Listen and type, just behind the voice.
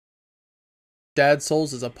Dad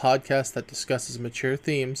Souls is a podcast that discusses mature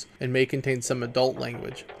themes and may contain some adult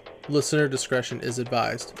language. Listener discretion is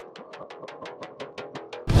advised.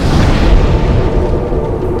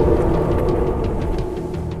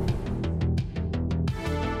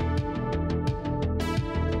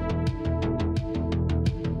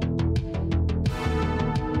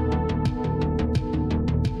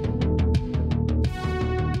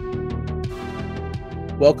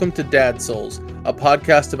 Welcome to Dad Souls, a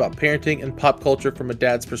podcast about parenting and pop culture from a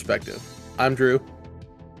dad's perspective. I'm Drew.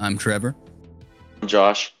 I'm Trevor. I'm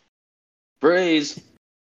Josh. Praise it.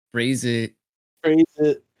 Praise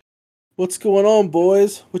it. What's going on,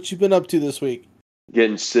 boys? What you been up to this week?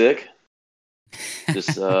 Getting sick.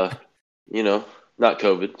 Just, not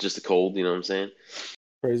COVID, just a cold, you know what I'm saying?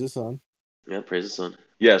 Praise the sun. Yeah, praise the sun.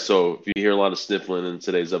 Yeah, so if you hear a lot of sniffling in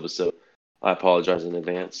today's episode, I apologize in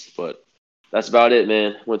advance, but that's about it,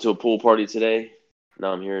 man. Went to a pool party today.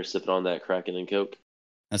 Now I'm here sipping on that Kraken and Coke.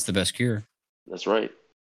 That's the best cure. That's right.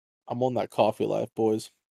 I'm on that coffee life, boys.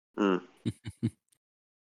 Mm.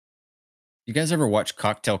 You guys ever watch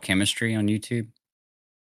Cocktail Chemistry on YouTube?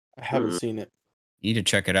 I haven't seen it. You need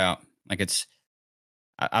to check it out.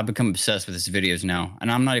 I've become obsessed with his videos now.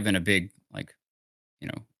 And I'm not even a big, I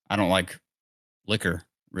don't like liquor,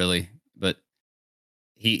 really. But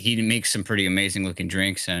he makes some pretty amazing looking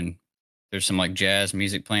drinks, and there's some jazz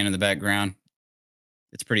music playing in the background.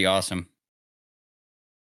 It's pretty awesome.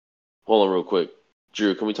 Hold on real quick.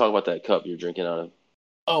 Drew, can we talk about that cup you're drinking out of?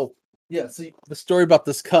 Oh, yeah. See, the story about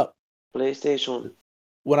this cup. PlayStation.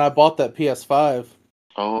 When I bought that PS5.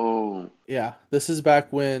 Oh. Yeah. This is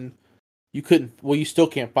back when you couldn't, well, you still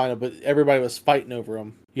can't find it, but everybody was fighting over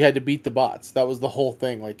them. You had to beat the bots. That was the whole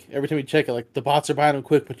thing. Every time you check it, the bots are buying them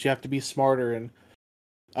quick, but you have to be smarter. And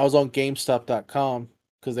I was on GameStop.com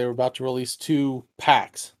because they were about to release 2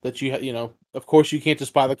 packs that of course you can't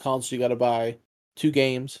just buy the console. You got to buy 2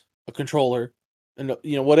 games, a controller, and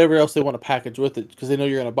whatever else they want to package with it, because they know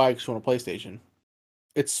you're going to buy it because you want a PlayStation.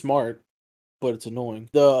 It's smart, but it's annoying.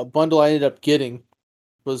 The bundle I ended up getting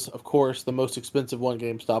was, of course, the most expensive one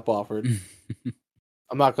GameStop offered.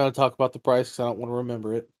 I'm not going to talk about the price because I don't want to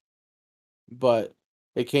remember it. But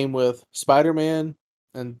it came with Spider-Man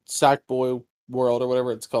and Sackboy World, or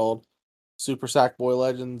whatever it's called. Super Sackboy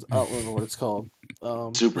Legends. I don't remember what it's called.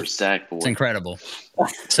 Super Sackboy. It's incredible.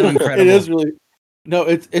 So incredible. It is really... No,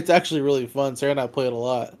 it's actually really fun. Sarah and I play it a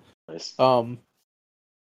lot. Nice. And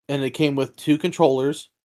it came with 2 controllers,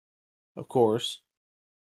 of course.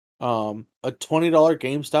 A $20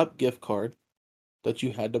 GameStop gift card that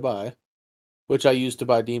you had to buy, which I used to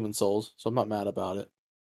buy Demon Souls, so I'm not mad about it.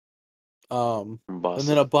 And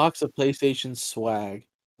then a box of PlayStation swag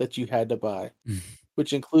that you had to buy,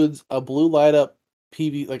 which includes a blue light up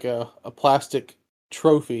PV, a plastic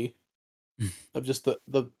trophy of just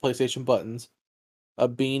the PlayStation buttons, a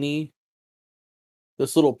beanie,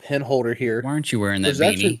 this little pen holder here. Why aren't you wearing that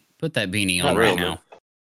beanie? Put that beanie on right now.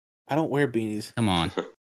 I don't wear beanies. Come on.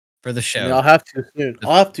 For the show. I mean, I'll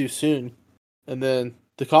have to soon. And then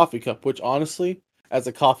the coffee cup, which honestly, as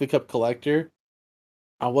a coffee cup collector,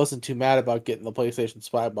 I wasn't too mad about getting the PlayStation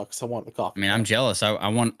Swag box. I want the coffee. I mean, I'm jealous. I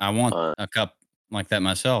want a cup like that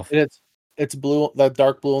myself. And it's blue, that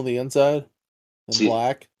dark blue on the inside, and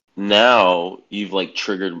black. Now you've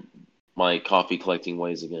triggered my coffee collecting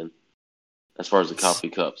ways again, as far as the coffee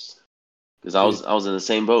cups, because I was in the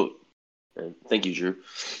same boat. And thank you, Drew.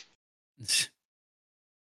 So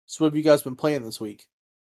what have you guys been playing this week?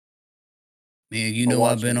 Man,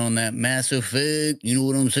 I've been on that Mass Effect. You know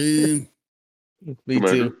what I'm saying? Me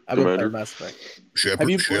too. I've been playing Mass Effect.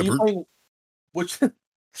 Shepard. Which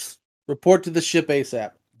report to the ship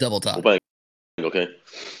ASAP. Double top. Okay.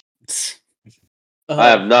 I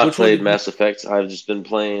have not played Mass Effect. I've just been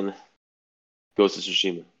playing Ghost of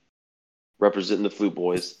Tsushima. Representing the Flute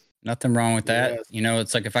Boys. Nothing wrong with that.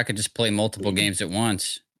 Yes. It's if I could just play multiple games at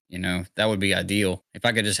once, that would be ideal. If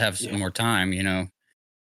I could just have some more time,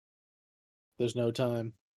 There's no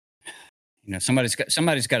time. Somebody's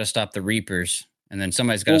got to stop the Reapers, and then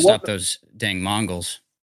somebody's got to stop those dang Mongols.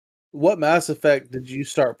 What Mass Effect did you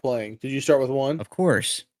start playing? Did you start with 1? Of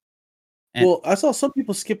course. Well, I saw some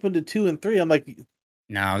people skip into 2 and 3. I'm like,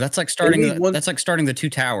 no, that's like starting the 2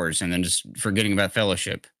 towers and then just forgetting about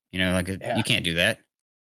Fellowship. You can't do that.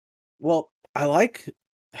 Well, I like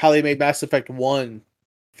how they made Mass Effect 1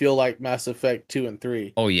 feel like Mass Effect 2 and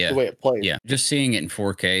 3. Oh yeah, the way it plays. Yeah, just seeing it in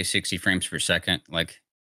 4K, 60 frames per second,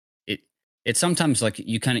 it's sometimes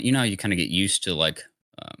you kind of get used to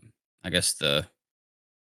I guess the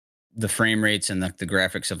frame rates and the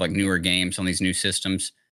graphics of newer games on these new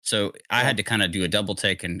systems. So I had to kind of do a double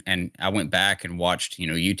take, and I went back and watched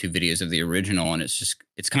YouTube videos of the original, and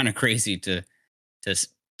it's kind of crazy to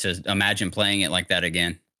to imagine playing it like that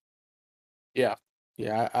again. Yeah,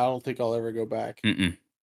 I don't think I'll ever go back. Mm-mm.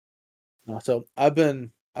 So I've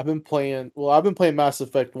been playing. Well, I've been playing Mass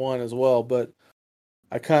Effect 1 as well, but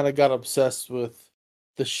I kind of got obsessed with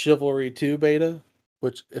the Chivalry 2 beta,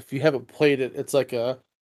 which if you haven't played it, it's like a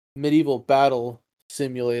medieval battle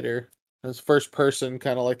simulator. It's first person,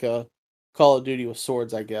 kind of like a Call of Duty with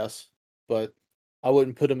swords, I guess. But I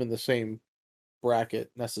wouldn't put them in the same bracket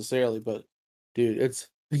necessarily. But dude, it's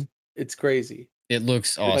it's crazy. It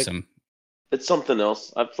looks Like, awesome. It's something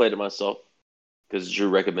else. I've played it myself because Drew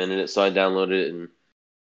recommended it, so I downloaded it and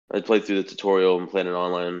I played through the tutorial and played an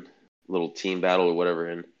online little team battle or whatever,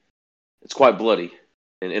 and it's quite bloody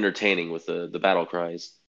and entertaining with the battle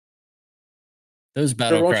cries. Those sure,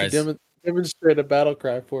 battle why don't you cries. demonstrate a battle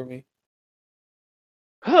cry for me?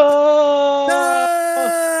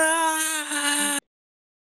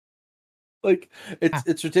 Like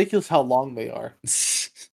it's ridiculous how long they are.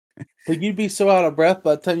 Like you'd be so out of breath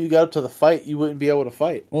by the time you got up to the fight, you wouldn't be able to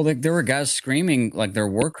fight. Well, there were guys screaming like their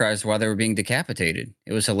war cries while they were being decapitated.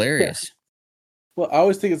 It was hilarious. Well, I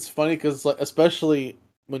always think it's funny because, like, especially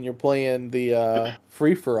when you're playing the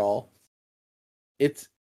free for all, it's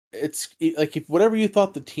like if whatever you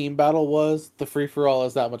thought the team battle was, the free for all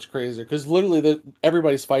is that much crazier because literally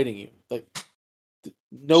everybody's fighting you. Like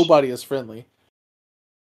nobody is friendly,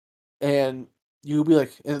 and you'll be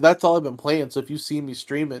like, and that's all I've been playing. So if you see me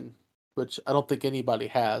streaming, which I don't think anybody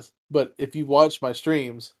has, but if you watch my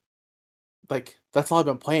streams, like that's all I've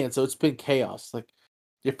been playing. So it's been chaos. Like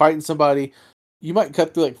you're fighting somebody, you might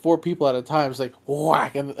cut through like 4 people at a time. It's like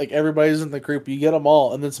whack, and like everybody's in the group. You get them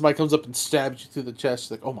all, and then somebody comes up and stabs you through the chest.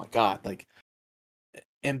 You're like, oh my god, like,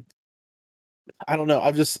 and I don't know.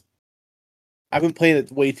 I've been playing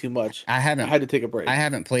it way too much. I I haven't had to take a break. I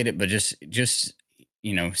haven't played it, but just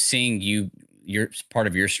seeing your part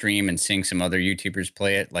of your stream and seeing some other YouTubers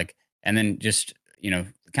play it, like, and then just kind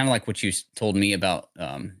of like what you told me about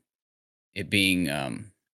it being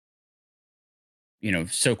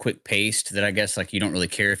so quick paced that I guess like you don't really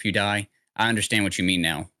care if you die. I understand what you mean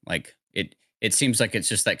now. Like it seems like it's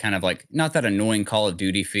just that kind of like not that annoying Call of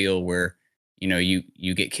Duty feel where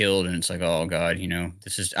you get killed and it's like, oh god,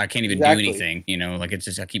 this is I can't even do Exactly. anything, like it's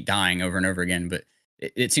just I keep dying over and over again, but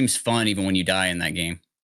it seems fun even when you die in that game.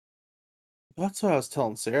 That's what I was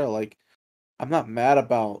telling Sarah. Like, I'm not mad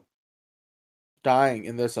about dying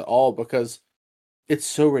in this at all because it's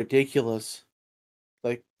so ridiculous.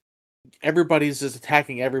 Like everybody's just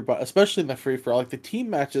attacking everybody, especially in the free for all. Like the team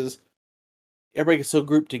matches, everybody gets so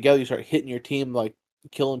grouped together. You start hitting your team, like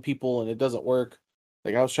killing people, and it doesn't work.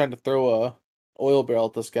 Like I was trying to throw a oil barrel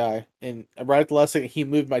at this guy, and right at the last second, he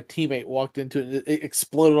moved. My teammate walked into it, and it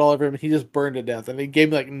exploded all over him, and he just burned to death. And he gave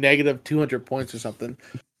me like negative 200 points or something.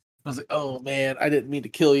 I was like, "Oh man, I didn't mean to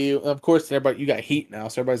kill you." And of course, everybody, you got heat now,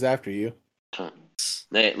 so everybody's after you.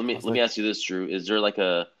 Nate, let was me like- ask you this, Drew. Is there like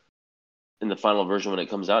in the final version when it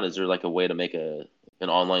comes out, is there like a way to make an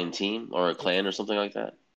online team or a clan or something like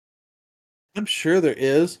that? I'm sure there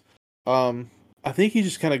is. I think you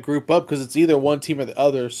just kind of group up because it's either one team or the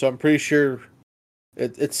other. So I'm pretty sure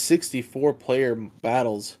it's 64 player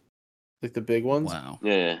battles, like the big ones. Wow.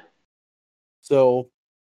 Yeah, So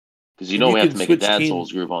because you if know you we have can to make a switch Dad team-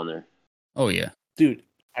 Souls group on there. Oh yeah. dude,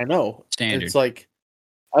 I know. Standard. It's like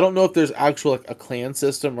I don't know if there's actual like a clan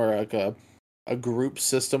system or like a group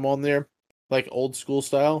system on there, like old school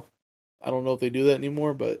style. I don't know if they do that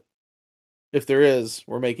anymore, but if there is,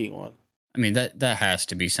 we're making one. I mean that has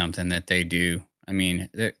to be something that they do. I mean,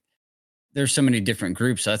 there's so many different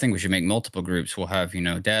groups. I think we should make multiple groups. We'll have,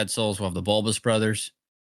 Dad Souls, we'll have the Bulbous Brothers.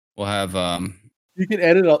 We'll have You can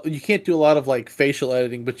edit. You can't do a lot of like facial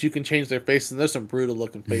editing, but you can change their faces. And there's some brutal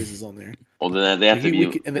looking faces on there. Well, then they have to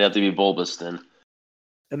be and they have to be bulbous then.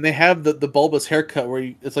 And they have the bulbous haircut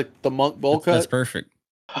where it's like the monk bowl that's cut. perfect.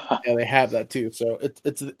 Yeah, they have that too. So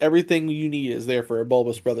it's everything you need is there for a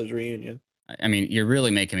Bulbous Brothers reunion. I mean, you're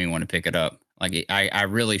really making me want to pick it up. Like I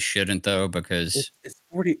really shouldn't though, because It's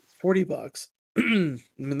 $40. I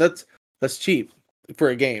mean that's cheap for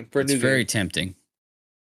a game for a it's new very game. tempting.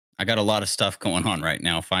 I got a lot of stuff going on right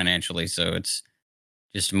now financially, so it's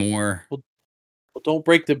just more. Well, don't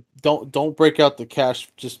break out the cash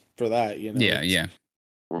just for that. Yeah.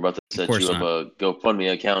 We're about to set course you up not. a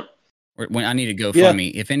GoFundMe account. When I need a Yeah.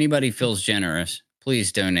 GoFundMe, if anybody feels generous,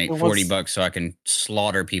 please donate Well, $40 so I can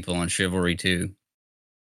slaughter people on Chivalry 2.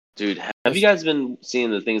 Dude, have you guys been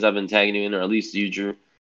seeing the things I've been tagging you in, or at least you, Drew,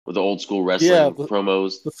 with the old school wrestling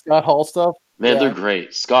promos? The Scott Hall stuff. Man, Yeah. they're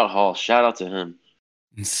great. Scott Hall, shout out to him.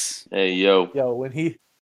 Hey, yo. Yo,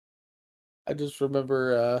 I just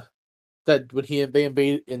remember that when they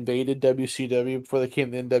invaded WCW before they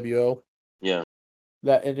came to NWO. Yeah.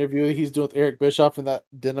 that interview he's doing with Eric Bischoff in that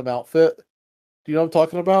denim outfit. Do you know what I'm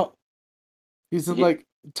talking about? He's in Yeah. like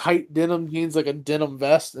tight denim jeans, like a denim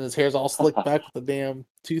vest, and his hair's all slicked back with a damn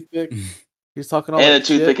toothpick. He's talking all And that a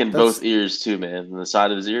toothpick shit. in both ears too, man. On the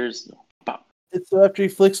side of his ears. Pop. It's so after he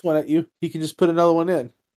flicks one at you, he can just put another one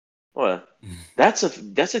in. Well, that's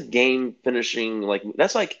a game finishing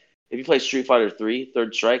that's like if you play Street Fighter 3,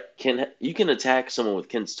 Third Strike, you can attack someone with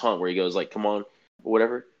Ken's taunt where he goes like, "Come on," or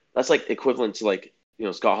whatever. That's like equivalent to like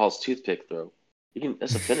Scott Hall's toothpick throw.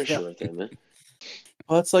 That's a finisher Yeah. right there, man.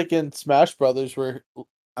 Well, it's like in Smash Brothers, where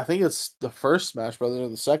I think it's the first Smash Brothers or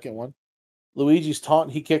the second one. Luigi's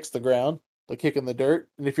taunt, he kicks the ground, like kicking the dirt,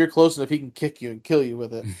 and if you're close enough, he can kick you and kill you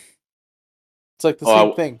with it. It's like the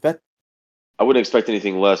same thing. I wouldn't expect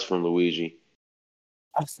anything less from Luigi.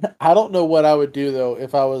 I don't know what I would do though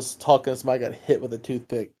if I was talking to somebody got hit with a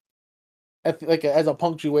toothpick. Like as a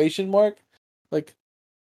punctuation mark, like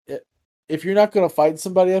if you're not gonna fight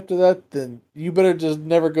somebody after that, then you better just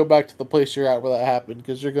never go back to the place you're at where that happened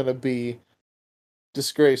because you're gonna be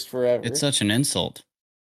disgraced forever. It's such an insult.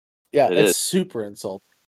 Yeah, It it's is. super insulting.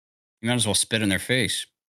 You might as well spit in their face.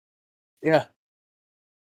 Yeah,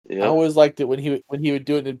 I Yeah. always liked it when he would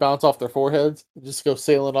do it and it'd bounce off their foreheads and just go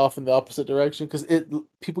sailing off in the opposite direction because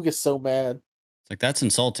people get so mad. It's like that's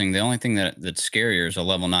insulting. The only thing that's scarier is a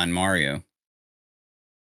level 9 Mario.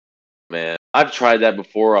 Man, I've tried that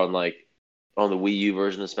before on the Wii U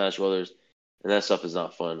version of Smash Brothers, and that stuff is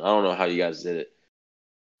not fun. I don't know how you guys did it.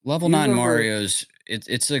 Level You 9 remember- Mario's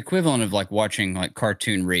it's the equivalent of like watching like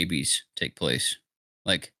cartoon rabies take place.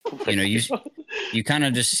 Like, you kind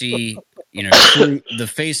of just see, the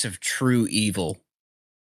face of true evil.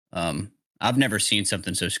 I've never seen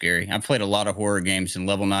something so scary. I've played a lot of horror games, and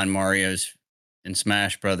level 9 Mario's and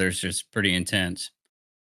Smash Brothers is pretty intense.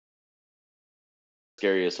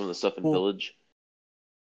 Scary as some of the stuff in Cool. Village.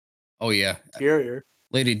 Oh yeah, Scarier.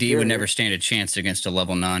 Lady D Scarier. would never stand a chance against a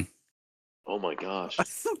level 9. Oh my gosh.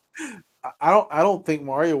 I don't think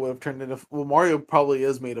Mario would have turned into. Well, Mario probably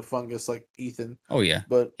is made of fungus like Ethan, Oh yeah,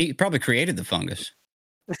 but he probably created the fungus.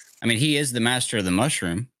 I mean, he is the master of the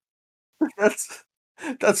mushroom.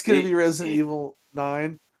 that's gonna be Resident Evil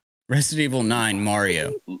 9, Resident Evil 9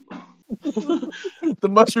 Mario. the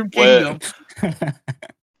Mushroom Well, Kingdom.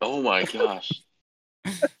 Oh my gosh.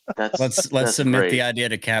 Let's that's submit great. the idea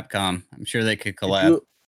to Capcom. I'm sure they could collab.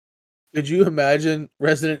 Could you imagine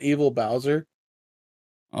Resident Evil Bowser?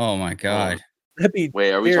 Oh my god. That'd be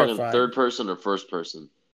Wait, are we terrifying. talking third person or first person?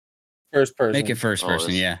 First person. Make it first Oh,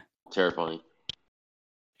 person, that's- yeah. Terrifying.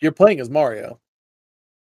 You're playing as Mario.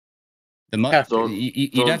 You'd Throwing have to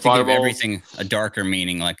give fireballs. everything a darker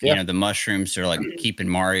meaning. Like, Yeah. the mushrooms are like keeping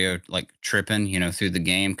Mario like tripping, through the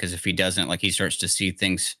game. Because if he doesn't, like, he starts to see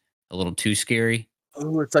things a little too scary.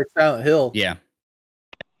 Oh, it's like Silent Hill. Yeah.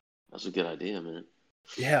 That's a good idea, man.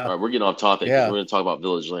 Yeah. All right, we're getting off topic. Yeah. We're going to talk about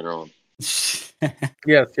Village later on.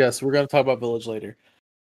 Yes. We're gonna talk about Village later.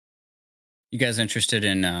 You guys interested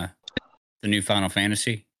in the new Final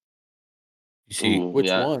Fantasy? You see Ooh, Which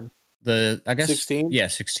yeah. one? I guess 16? Yeah,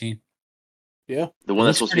 16. Yeah. The one looks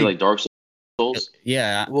that's supposed to pretty- be like Dark Souls?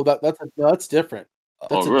 Yeah. Well, that's different.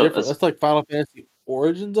 That's really? different. That's like Final Fantasy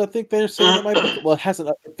Origins. I think they're saying it might be. Well, it hasn't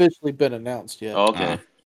officially been announced yet. Oh, okay.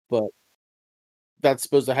 But that's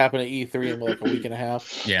supposed to happen at E3 in like a week and a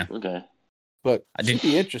half. Yeah. Okay. But I it did-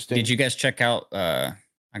 should be interesting. Did you guys check out I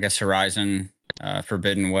guess Horizon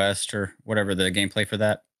Forbidden West or whatever the gameplay for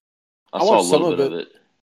that? I I saw a watched some little bit of of it.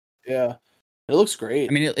 Yeah, it looks great.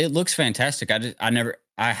 I mean, it looks fantastic.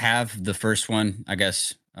 I have the first one, I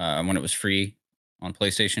guess, when it was free on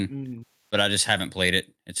PlayStation, but I just haven't played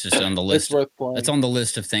it. It's just on the It's list. worth playing. It's on the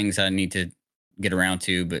list of things I need to get around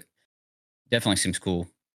to, but definitely seems cool.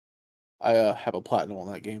 I have a platinum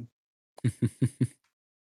on that game.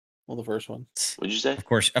 On the first one, What'd you say? Of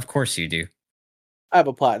course you do. I have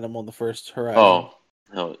a platinum on the first Horizon.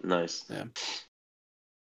 Oh, nice. Yeah.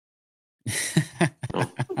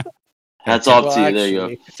 Hats off Well, to you. There you go.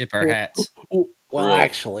 actually- Tip our hats. Well, Really?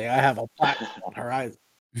 actually, I have a platinum on Horizon.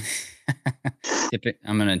 Tip it.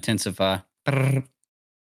 I'm gonna intensify. The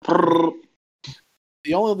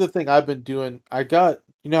only other thing I've been doing, I got,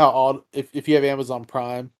 how if you have Amazon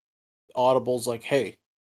Prime, Audible's like, hey,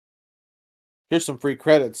 here's some free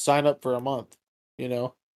credits. Sign up for a month.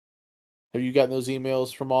 Have you gotten those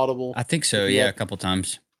emails from Audible? I think so. Yeah. Yeah, a couple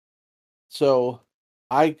times. So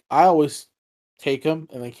I always take them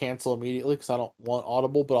and then cancel immediately because I don't want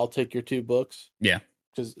Audible, but I'll take your 2 books. Yeah.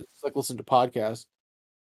 Because it's like listening to podcasts.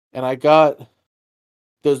 And I got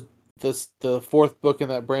the 4th book in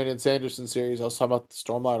that Brandon Sanderson series. I was talking about the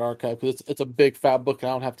Stormlight Archive because it's a big fat book and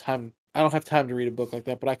I don't have time to read a book like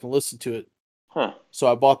that, but I can listen to it Huh.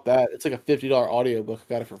 So I bought that. It's like a $50 audiobook. I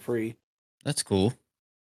got it for free. That's cool.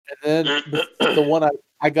 And then the one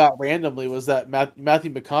I got randomly was that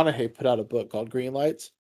Matthew McConaughey put out a book called Green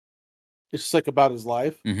Lights. It's just like about his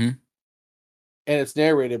life, Mm-hmm. and it's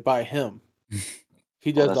narrated by him.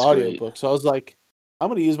 He does the that's great. audiobook. So I was like, I'm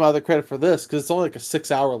going to use my other credit for this because it's only like a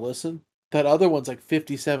 6-hour listen. That other one's like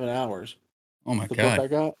 57 hours. Oh my The god. book I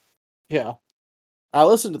got. Yeah. I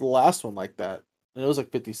listened to the last one like that, and it was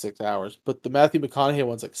like 56 hours. But the Matthew McConaughey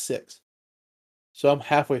one's like 6. So I'm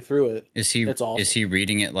halfway through it. Is he It's awesome. is he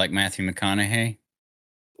reading it like Matthew McConaughey?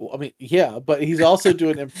 Well, I mean, yeah, but he's also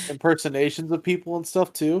doing impersonations of people and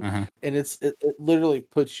stuff too. Uh-huh. And it literally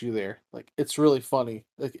puts you there. Like, it's really funny.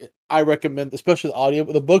 Like, I recommend, especially the audio.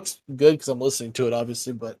 The book's good because I'm listening to it,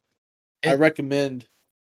 obviously, but I recommend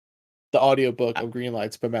the audiobook of Green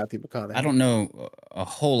Lights by Matthew McConaughey. I don't know a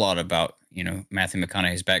whole lot about, Matthew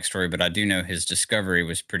McConaughey's backstory, but I do know his discovery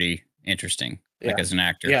was pretty interesting, like Yeah. as an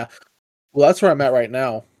actor. Yeah. Well, that's where I'm at right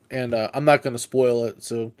now, and I'm not going to spoil it,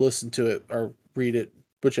 so listen to it or read it,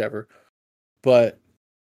 whichever. But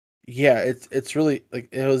yeah, it's really like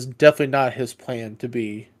it was definitely not his plan to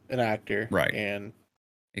be an actor, Right. And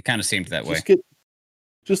It kind of seemed that way.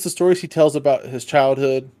 Just the stories he tells about his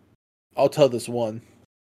childhood. I'll tell this one.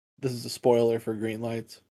 This is a spoiler for Green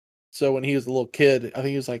Lights. So when he was a little kid, I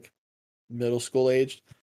think he was like middle school aged.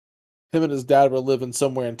 Him and his dad were living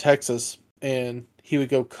somewhere in Texas, and he would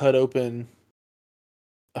go cut open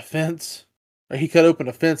a fence. Or he cut open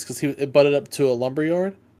a fence because it butted up to a lumber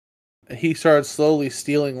yard. And he started slowly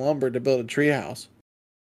stealing lumber to build a treehouse.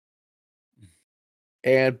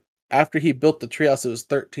 And after he built the treehouse, it was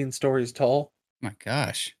 13 stories tall. My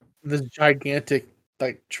gosh. This gigantic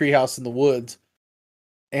like treehouse in the woods.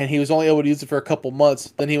 And he was only able to use it for a couple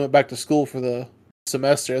months. Then he went back to school for the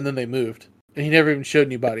semester, and then they moved. And he never even showed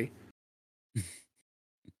anybody.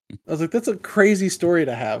 I was like, that's a crazy story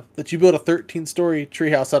to have. That you built a 13-story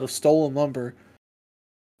treehouse out of stolen lumber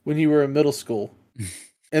when you were in middle school.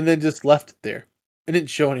 And then just left it there. And didn't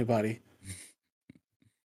show anybody.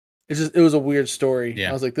 It was a weird story. Yeah.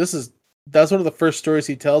 I was like, that's one of the first stories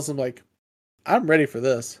he tells. I'm like, I'm ready for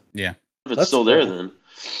this. Yeah. If it's still there, then.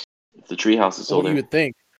 If the treehouse is still What there. you would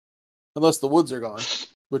think. Unless the woods are gone.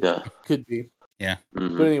 Which could be. Yeah.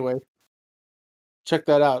 Mhm. But anyway, check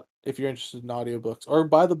that out if you're interested in audiobooks. Or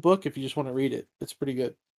buy the book if you just want to read it. It's pretty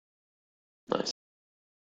good. Nice.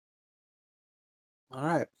 All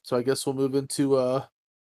right. So I guess we'll move into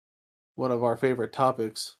one of our favorite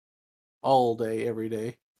topics all day, every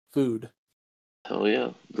day. Food. Hell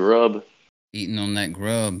yeah. Grub. Eating on that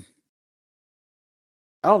grub.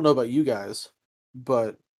 I don't know about you guys,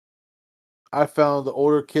 but I found the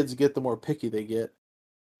older kids get, the more picky they get.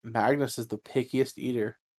 Magnus is the pickiest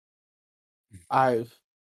eater. I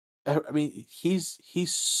mean, he's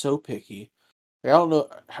so picky. I don't know.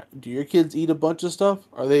 Do your kids eat a bunch of stuff?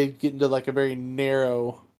 Or are they getting to like a very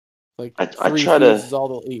narrow, like I 3 try foods to. is all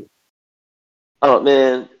they'll eat? Oh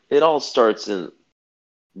man, it all starts in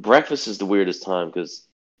breakfast is the weirdest time because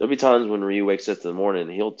there'll be times when Ryu wakes up in the morning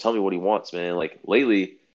and he'll tell me what he wants, man. Like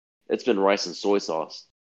lately, it's been rice and soy sauce.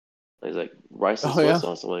 He's like, rice and soy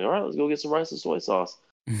sauce. I'm like, all right, let's go get some rice and soy sauce.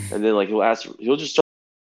 And then like he'll just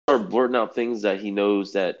start blurting out things that he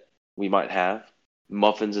knows that we might have.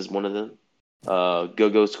 Muffins is one of them.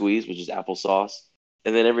 Go-Go Squeeze, which is applesauce.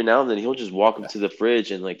 And then every now and then he'll just walk up to the fridge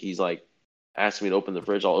and like he's like asking me to open the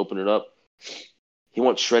fridge. I'll open it up. He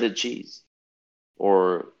wants shredded cheese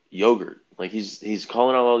or yogurt. Like he's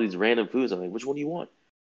calling out all these random foods. I'm like, which one do you want?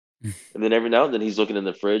 And then every now and then he's looking in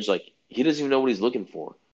the fridge. Like he doesn't even know what he's looking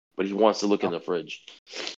for, but he wants to look in the fridge.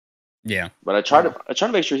 Yeah. But I try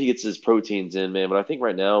to make sure he gets his proteins in, man. But I think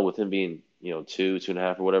right now with him being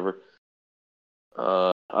 2.5 or whatever,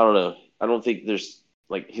 I don't know. I don't think there's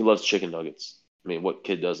like he loves chicken nuggets. I mean, what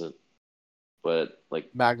kid doesn't? But like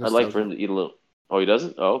Magnus I'd like for him to eat a little. Oh, he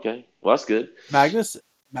doesn't? Oh, okay. Well, that's good. Magnus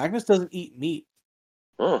doesn't eat meat.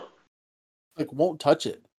 Oh, Like won't touch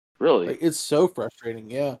it. really? Like it's so frustrating.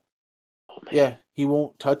 Yeah. Oh, man. Yeah, he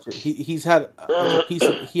won't touch it. He's had like a piece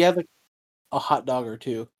of he had like a hot dog or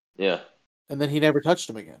two. Yeah. And then he never touched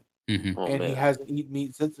him again. Mm-hmm. Oh, and man. he hasn't eaten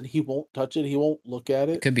meat since, and he won't touch it. He won't look at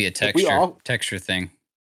it. It could be a Like, texture thing.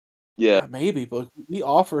 Yeah. Maybe, but we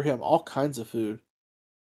offer him all kinds of food,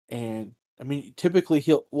 and I mean, typically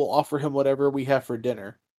we'll offer him whatever we have for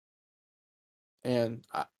dinner, and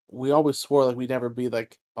we always swore like we'd never be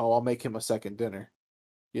like, oh, I'll make him a second dinner,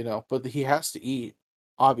 But he has to eat,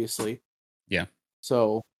 obviously. Yeah.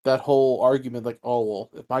 So that whole argument, like, oh well,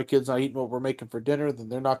 if my kid's not eating what we're making for dinner, then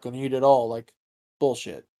they're not going to eat at all. Like,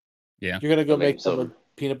 bullshit. Yeah. You're gonna go make them some a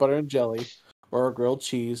peanut butter and jelly or a grilled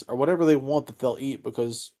cheese or whatever they want that they'll eat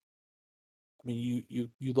because I mean,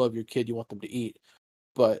 you love your kid, you want them to eat,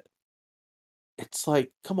 but it's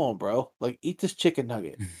like, come on, bro, like eat this chicken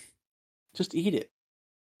nugget, just eat it.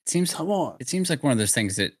 It seems Come on, it seems like one of those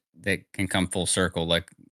things that can come full circle. Like,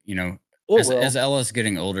 it as will. Ella's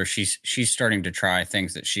getting older, she's starting to try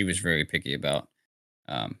things that she was very picky about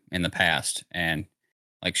in the past, and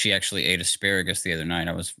like she actually ate asparagus the other night.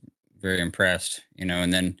 I was very impressed, and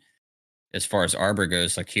then as far as Arbor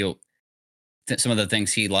goes, like some of the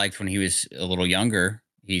things he liked when he was a little younger,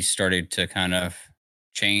 he started to kind of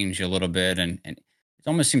change a little bit, and it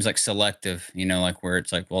almost seems like selective, like where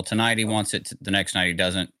it's like, well, tonight he wants it, the next night he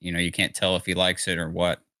doesn't. You can't tell if he likes it or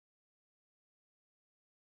what.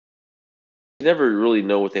 You never really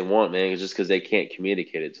know what they want, man. It's just because they can't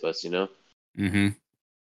communicate it to us, Hmm.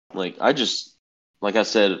 Like like I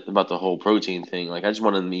said about the whole protein thing. Like I just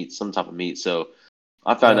wanted to eat some type of meat. So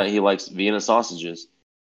I found Yeah, out he likes Vienna sausages.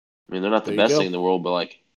 I mean, they're not the there you best thing go. in the world, but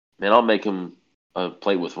like, man, I'll make him a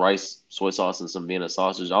plate with rice, soy sauce, and some Vienna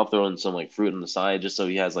sausage. I'll throw in some like fruit on the side just so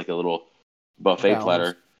he has like a little buffet Balance.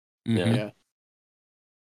 platter. Yeah, Hmm. Yeah,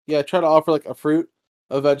 yeah. Try to offer like a fruit,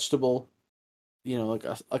 a vegetable,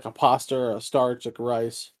 like a pasta or a starch, like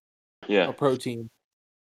rice, yeah. a protein.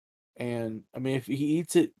 And I mean, if he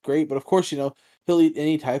eats it, great. But of course, he'll eat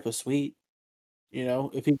any type of sweet.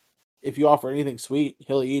 If you offer anything sweet,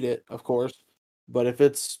 he'll eat it, of course. But if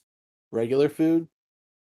it's regular food,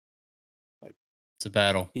 like It's a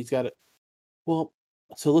battle. he's got it. Well,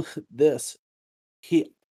 so look at this.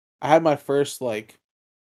 He, I had my first like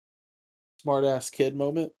smart ass kid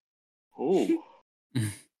moment. Ooh.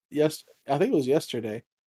 Yes, I think it was yesterday.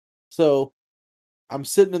 So I'm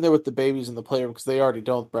sitting in there with the babies in the playroom because they already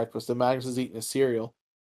done with breakfast. And Magnus is eating his cereal,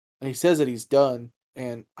 and he says that he's done.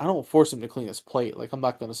 And I don't force him to clean his plate. Like I'm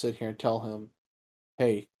not going to sit here and tell him,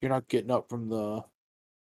 "Hey, you're not getting up from the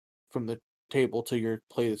table till your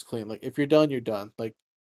plate is clean." Like if you're done, you're done. Like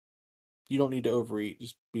you don't need to overeat.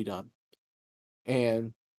 Just be done.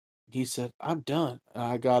 And he said, "I'm done." And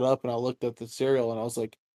I got up and I looked at the cereal and I was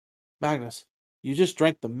like, "Magnus, you just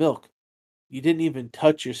drank the milk. You didn't even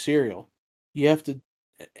touch your cereal. You have to."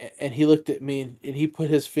 And he looked at me and he put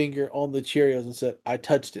his finger on the Cheerios and said, "I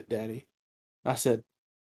touched it, Daddy." I said,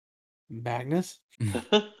 "Magnus,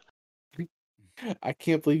 I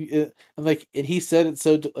can't believe it." And he said it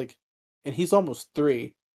so and he's almost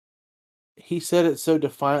 3. He said it so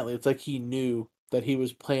defiantly. It's like he knew that he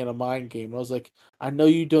was playing a mind game. I was like, "I know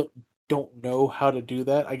you don't know how to do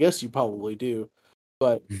that. I guess you probably do."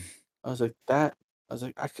 But I was like, "That." I was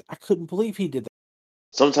like, I couldn't believe he did that."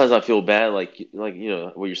 Sometimes I feel bad, like what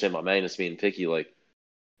you're saying about Magnus being picky. Like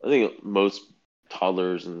I think most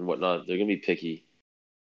toddlers and whatnot, they're gonna be picky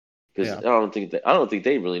because Yeah. I don't think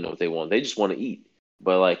they really know what they want. They just want to eat.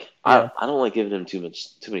 But like Yeah. I don't like giving him too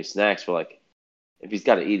many snacks. But like if he's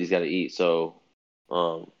got to eat, he's got to eat. So,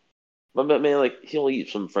 but man, like he'll eat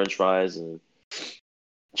some French fries and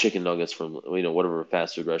chicken nuggets from whatever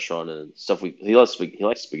fast food restaurant and stuff. He likes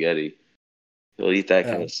spaghetti. He'll eat that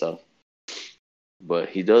kind Yeah. of stuff. But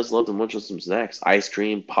he does love to munch on some snacks, ice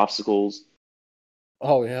cream, popsicles.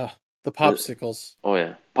 Oh yeah. The Uh, popsicles. Oh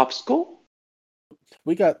yeah, popsicle.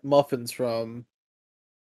 We got muffins from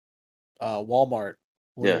Walmart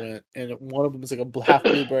when we Yeah. went, and one of them was like a half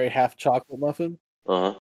blueberry, half chocolate muffin.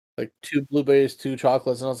 Uh huh. Like 2 blueberries, 2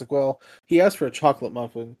 chocolates, and I was like, "Well, he asked for a chocolate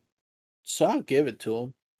muffin, so I'll give it to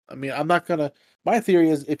him." I mean, I'm not gonna my theory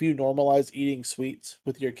is if you normalize eating sweets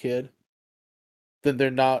with your kid, then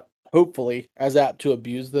they're not, hopefully, as apt to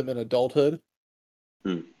abuse them in adulthood.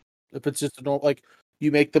 Hmm. If it's just a normal, like,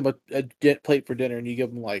 you make them a plate for dinner and you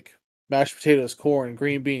give them, like, mashed potatoes, corn,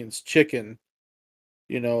 green beans, chicken,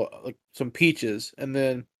 like, some peaches, and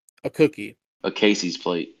then a cookie. A Casey's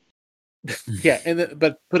plate. Yeah, and then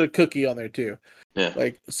but put a cookie on there too. Yeah,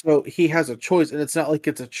 Like, so he has a choice, and it's not like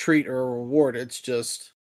it's a treat or a reward, it's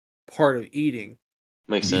just part of eating.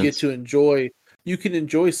 makes You get sense. to you can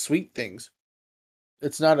enjoy sweet things.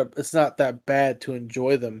 It's not that bad to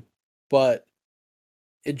enjoy them, but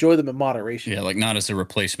enjoy them in Yeah, moderation. like not as a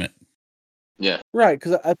replacement. Yeah, Right?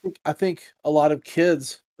 Because I think a lot of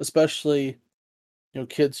kids, especially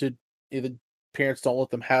kids who either parents don't let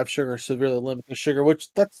them have sugar, or severely limit the sugar. Which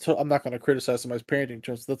I'm not going to criticize somebody's parenting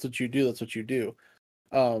terms. That's what you do. That's what you do.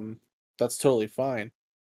 Um, that's totally fine.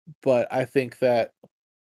 But I think that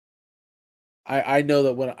I know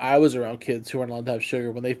that when I was around kids who weren't allowed to have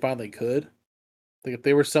sugar, when they finally could, like if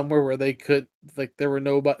they were somewhere where they could, like there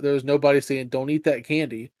was nobody saying don't eat that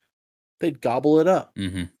candy, they'd gobble it up,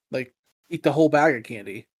 Hmm. like eat the whole bag of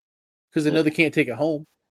candy because they yeah. know they can't take it home.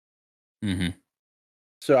 Hmm.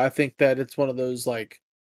 So I think that it's one of those like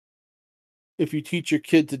if you teach your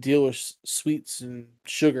kid to deal with sweets and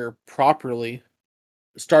sugar properly,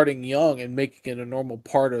 starting young and making it a normal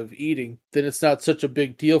part of eating, then it's not such a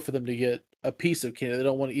big deal for them to get a piece of candy. They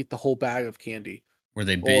don't want to eat the whole bag of candy. Where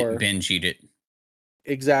they Or binge eat it.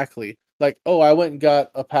 exactly. Like, oh, I went and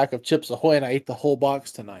got a pack of Chips Ahoy and I ate the whole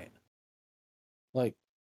box tonight. Like,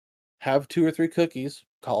 have 2 or 3 cookies,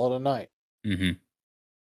 call it a night. Mm-hmm.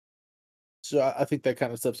 So I think that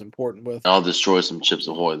kind of stuff's important with. I'll destroy some Chips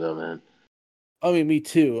Ahoy though, man. I mean, me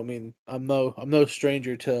too. I mean, I'm no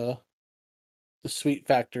stranger to the sweet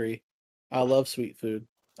factory. I love sweet food.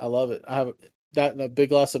 I love it. I have that in a big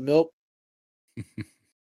glass of milk.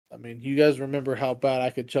 I mean, you guys remember how bad I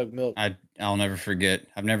could chug milk. I'll never forget.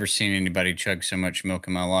 I've never seen anybody chug so much milk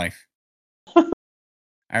in my life.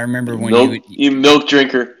 I remember when you milk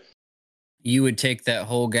drinker. You would take that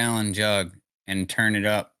whole gallon jug and turn it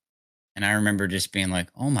up, and I remember just being like,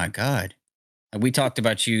 "Oh my god!" Like, we talked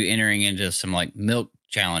about you entering into some like milk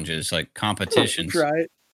challenges, like competitions.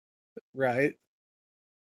 Right.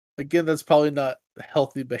 Again, that's probably not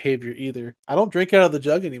healthy behavior either. I don't drink out of the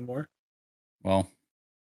jug anymore. Well,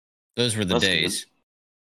 those were the days.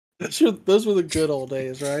 Those were the good old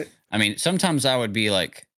days, right? I mean, sometimes I would be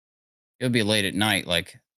like, it would be late at night.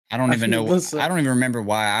 Like, I don't even know. I don't even remember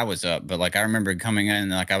why I was up, but like, I remember coming in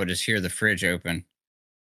and like, I would just hear the fridge open.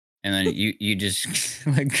 And then you just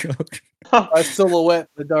like go. My silhouette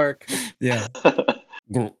in the dark. Yeah.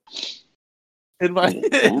 in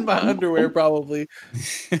my underwear, probably.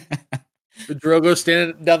 Drogo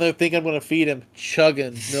standing down there thinking I'm going to feed him,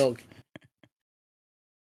 chugging milk.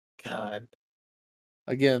 God.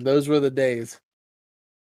 Again, those were the days.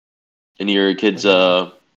 And your kids,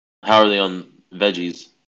 how are they on veggies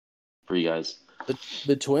for you guys?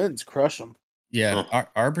 The twins crush them. Yeah,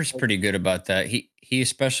 Arbor's pretty good about that. He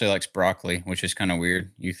especially likes broccoli, which is kind of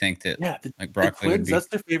weird. You think that like broccoli twins, would be that's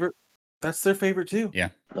their favorite. That's their favorite too. Yeah.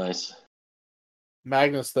 Nice.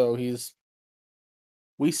 Magnus though,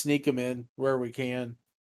 we sneak him in where we can,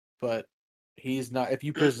 but he's not. If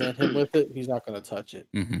you present him with it, he's not going to touch it.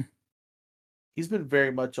 Mm-hmm. He's been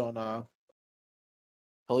very much on.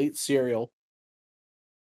 He'll eat cereal.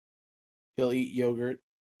 He'll eat yogurt,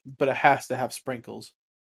 but it has to have sprinkles.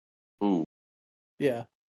 Ooh. Yeah.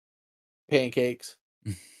 Pancakes.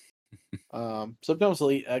 Sometimes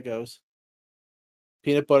he'll eat Eggos.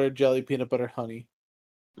 Peanut butter jelly, peanut butter honey.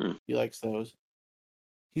 He likes those.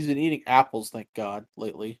 He's been eating apples, thank God,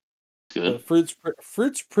 lately. Good. But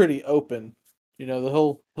fruit's pretty open. You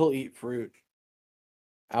know, he'll eat fruit.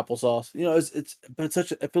 Applesauce. You know,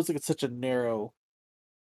 it feels like it's such a narrow.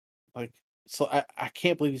 Like, so I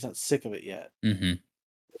can't believe he's not sick of it yet. Mm-hmm.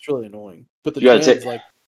 It's really annoying. But the you gotta twins,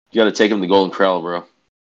 you gotta take him to Golden Corral, bro.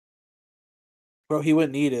 He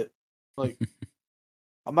wouldn't eat it. Like,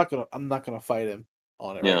 I'm not gonna fight him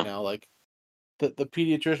on it right now. Like, the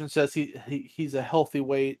pediatrician says he's a healthy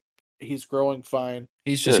weight. He's growing fine.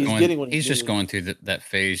 He's just going through that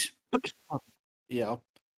phase. Yeah,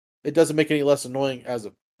 it doesn't make it any less annoying as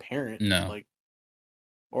a parent. No, like,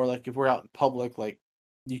 or like if we're out in public, like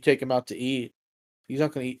you take him out to eat, he's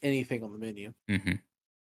not going to eat anything on the menu,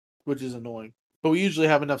 which is annoying. But we usually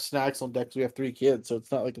have enough snacks on deck because we have 3 kids, so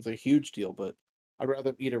it's not like it's a huge deal. But I'd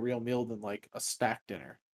rather eat a real meal than like a snack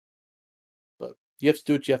dinner. But you have to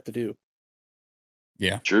do what you have to do.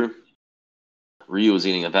 Yeah, true. Ryu was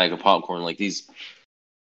eating a bag of popcorn like these.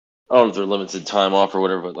 I don't know if they're limited time off or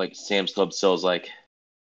whatever, but like Sam's Club sells like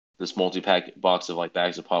this multi-pack box of like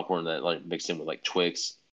bags of popcorn that like mixed in with like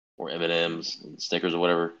Twix or M&Ms and Snickers or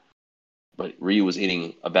whatever. But Ryu was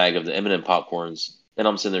eating a bag of the M&M popcorns, and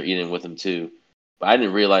I'm sitting there eating with him too. But I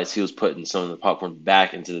didn't realize he was putting some of the popcorn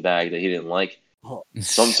back into the bag that he didn't like. So I'm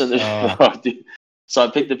sitting there. So I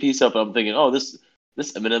picked the piece up, and I'm thinking, oh, this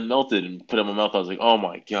M&M melted, and put it in my mouth. I was like, oh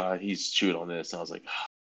my god, he's chewing on this. And I was like,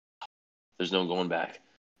 there's no going back.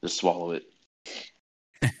 Just swallow it.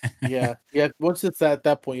 Yeah. Once it's at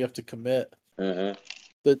that point, you have to commit. Mm-hmm.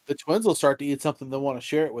 The twins will start to eat something, they want to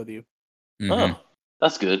share it with you. Oh,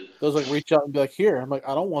 that's good. They'll like reach out and be like, "Here." I'm like,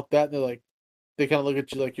 "I don't want that." And they're like, they kind of look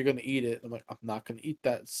at you like you're gonna eat it. I'm like, "I'm not gonna eat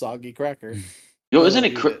that soggy cracker." Yo, isn't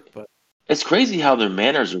it it's crazy how their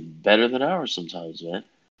manners are better than ours sometimes, man.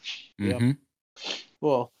 Yeah.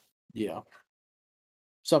 Well, yeah.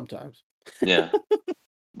 Sometimes. Yeah.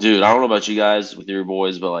 Dude, I don't know about you guys with your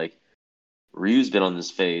boys, but like Ryu's been on this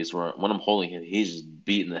phase where when I'm holding him, he's just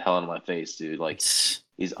beating the hell out of my face, dude. Like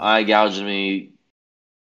he's eye gouging me,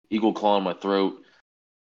 eagle clawing my throat.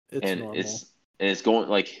 It's going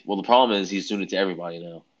like, well, the problem is he's doing it to everybody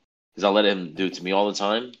now because I let him do it to me all the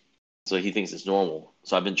time, so he thinks it's normal.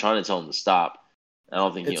 So I've been trying to tell him to stop. I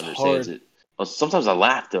don't think he understands it. Sometimes I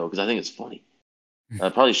laugh though because I think it's funny. I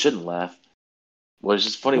probably shouldn't laugh, Well, it's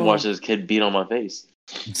just funny Well- watching this kid beat on my face.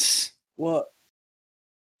 Well,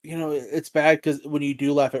 it's bad because when you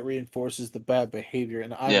do laugh, it reinforces the bad behavior,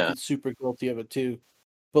 and I Yeah. get super guilty of it too.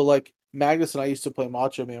 But like Magnus and I used to play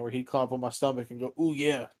Macho Man, where he'd climb up on my stomach and go, "Ooh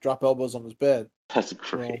yeah," drop elbows on his bed. That's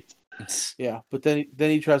great. Yeah, but then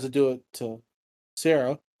he tries to do it to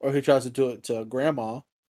Sarah, or he tries to do it to Grandma,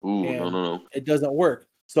 Ooh, and no. it doesn't work.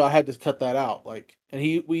 So I had to cut that out. Like, and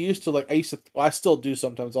we used to I still do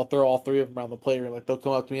sometimes. I'll throw all three of them around the playroom. Like they'll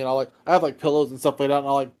come up to me and I have like pillows and stuff like that, and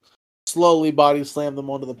I'll like slowly body slam them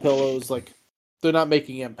onto the pillows. Like they're not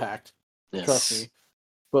making impact. Yes. Trust me.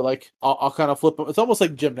 But like I'll kind of flip them. It's almost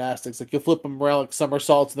like gymnastics. Like you flip them around like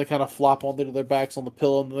somersaults, and they kind of flop onto their backs on the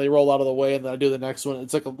pillow, and then they roll out of the way, and then I do the next one.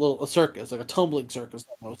 It's like a circus, like a tumbling circus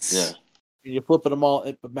almost. Yeah. And you're flipping them all.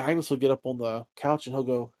 But Magnus will get up on the couch and he'll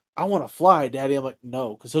go, "I want to fly, Daddy." I'm like,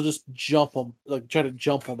 "No," because he'll just jump on, like try to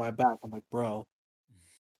jump on my back. I'm like, "Bro,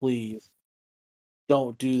 please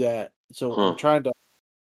don't do that." So Huh. I'm trying to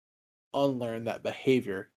unlearn that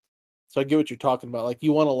behavior. So I get what you're talking about. Like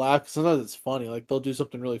you want to laugh. 'Cause sometimes it's funny. Like they'll do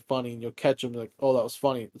something really funny, and you'll catch them. Like, "Oh, that was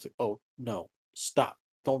funny." It's like, "Oh no, stop!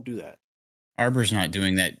 Don't do that." Arbor's not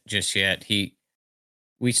doing that just yet.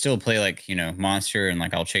 We still play like, Monster, and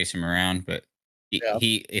like I'll chase him around, but Yeah.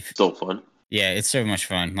 So fun. yeah, it's so much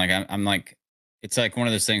fun. Like I'm like, it's like one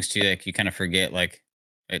of those things too, like you kind of forget, like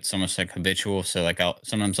it's almost like habitual. So like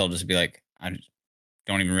sometimes I'll just be like, I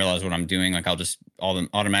don't even realize what I'm doing. Like I'll just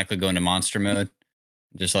automatically go into monster mode,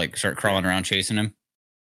 just like start crawling around chasing him.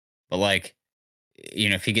 But like,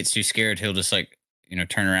 if he gets too scared, he'll just like,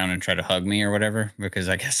 turn around and try to hug me or whatever, because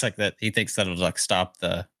I guess like that he thinks that'll like stop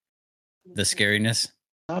the scariness.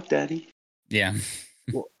 Stop, Daddy. Yeah.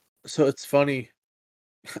 So it's funny.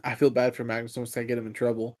 I feel bad for Magnus once I get him in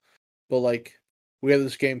trouble, but like we have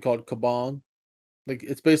this game called Kabong. Like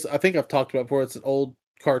it's basically, I think I've talked about it before. It's an old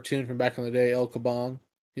cartoon from back in the day, El Kabong.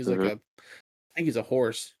 He's like Mhm. I think he's a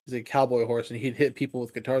horse. He's a cowboy horse, and he'd hit people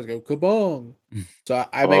with guitars. And go Kabong. Mm. So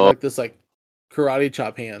I make Oh. like this like karate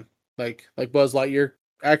chop hand, like Buzz Lightyear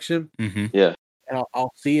action, Mm-hmm. Yeah. and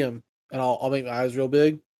I'll see him, and I'll make my eyes real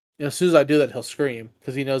big. And as soon as I do that, he'll scream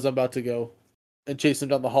because he knows I'm about to go and chase him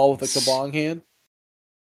down the hall with a Kabong hand.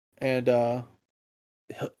 And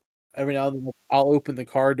every now and then I'll open the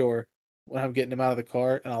car door when I'm getting him out of the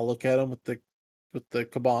car, and I'll look at him with the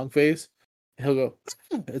Kabong face. And he'll go,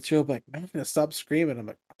 "It's real." Like, "Man, I'm gonna stop screaming." I'm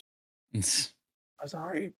like, "I'm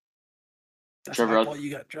sorry. That's Trevor, my I- fault.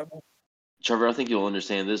 You got in trouble." Trevor, I think you'll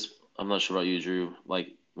understand this. I'm not sure about you, Drew. Like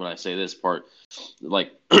when I say this part,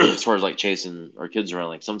 like as far as like chasing our kids around,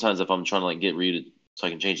 like sometimes if I'm trying to like get Reed so I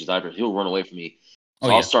can change his diaper, he'll run away from me. So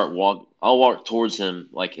Oh, yeah. I'll walk towards him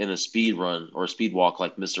like in a speed run or a speed walk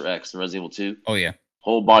like Mr. X in Resident Evil 2. Oh yeah.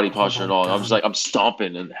 Whole body posture my and all. I'm just God. like I'm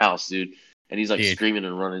stomping in the house, dude. And he's like Dude. screaming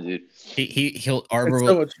and running, dude. He'll Arbor It's will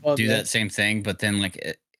so much fun. do though. that same thing, but then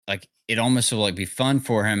like it almost will like be fun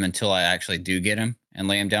for him until I actually do get him and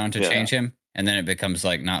lay him down to Yeah. change him, and then it becomes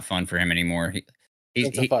like not fun for him anymore.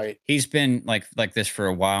 It's a fight. He's been like this for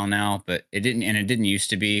a while now, but it didn't used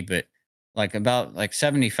to be, but like about like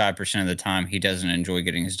 75% of the time he doesn't enjoy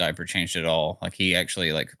getting his diaper changed at all. Like he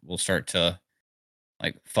actually like will start to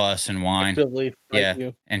like fuss and whine. Actively fight Yeah.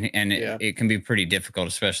 you. And Yeah. it can be pretty difficult,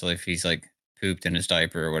 especially if he's like pooped in his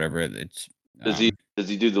diaper or whatever. It's Does he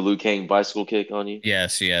do the Liu Kang bicycle kick on you?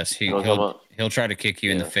 Yes. You know what I'm talking He'll about? try to kick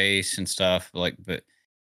you in the Yeah. face and stuff. Like, but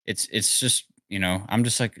it's just I'm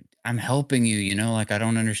just like I'm helping you. Like I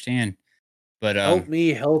don't understand. But Help me,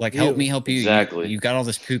 help like you. help me help you. Exactly. You got all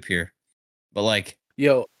this poop here, but like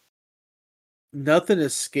Yo, nothing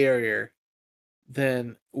is scarier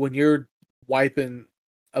than when you're wiping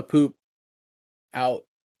a poop out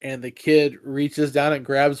and the kid reaches down and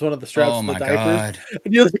grabs one of the straps oh of the my diapers. god,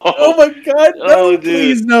 And you're like, "Oh my god, no, Oh, dude.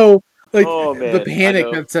 please no." Like Oh, man, the I panic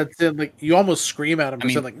know. that sets in, like you almost scream at him I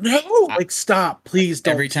because mean, like, "No, I- like stop, please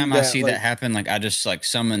don't." every do time I see like, that happen, like I just like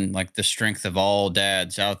summon like the strength of all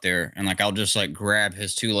dads out there, and like I'll just like grab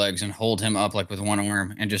his two legs and hold him up like with one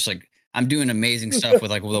arm, and just like I'm doing amazing stuff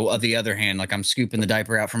with like the other hand, like I'm scooping the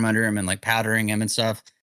diaper out from under him and like powdering him and stuff.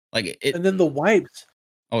 Like it. And then the wipes.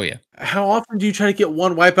 Oh yeah, How often do you try to get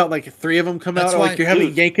one wipe out? Like three of them come That's out, or why- like you're having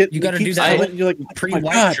dude, to yank it. you and gotta it do keeps that coming, and you're like, "Oh my pre-wipe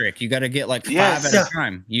God." trick. You got to get like Yes. 5 at Yeah. a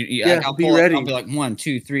time. Yeah, I'll be pull up, ready. I'll be like 1,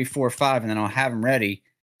 2, 3, 4, 5, and then I'll have them ready.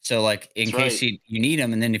 So like in That's case right. you need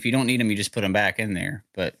them, and then if you don't need them, you just put them back in there.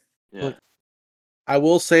 But Yeah. Look, I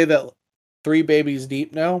will say that 3 babies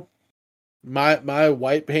deep now. My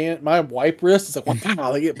wipe wrist is like,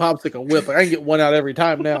 wow, like it pops like a whip. Like I can get one out every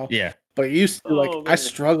time now. yeah, But I used to like Oh, I man.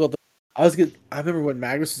 struggled I remember when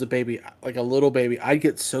Magnus was a baby, like a little baby, I'd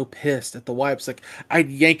get so pissed at the wipes. Like I'd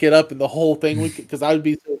yank it up and the whole thing would, because I'd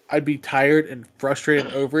be tired and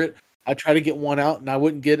frustrated over it. I'd try to get one out and I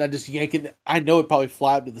wouldn't get it. I'd just yank it. I know it probably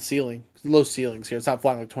fly to the ceiling. Low ceilings here. It's not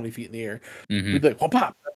flying like 20 feet in the air. Hmm. We'd be like, "Whoa,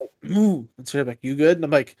 pop!" And so they're like, "You good?" And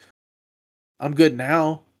I'm like, "I'm good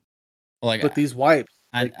now." Like But these wipes,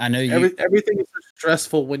 like I know you. everything is so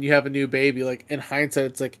stressful when you have a new baby. Like in hindsight,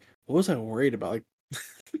 it's like, what was I worried about? Like,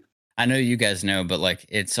 I know you guys know, but like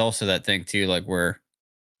it's also that thing too, like where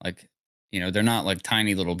like they're not like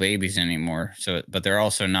tiny little babies anymore. So, but they're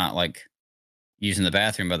also not like using the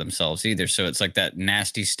bathroom by themselves either. So it's like that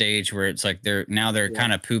nasty stage where it's like they're yeah,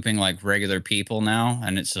 kind of pooping like regular people now,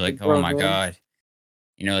 and it's like, like oh grown my men. god,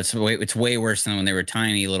 it's way worse than when they were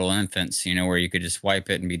tiny little infants. Where you could just wipe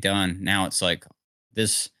it and be done. Now it's like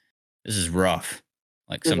this this is rough.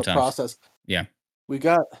 Like There's a sometimes, process. yeah. We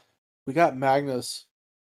got we got Magnus.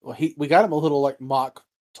 Well, we got him a little like mock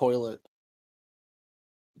toilet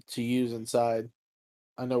to use inside.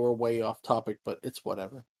 I know we're way off topic, but it's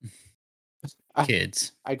whatever. I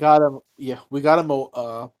Kids. I got him. Yeah, we got him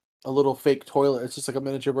a little fake toilet. It's just like a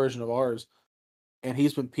miniature version of ours, and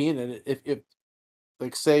he's been peeing in it. If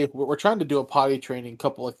like say we're trying to do a potty training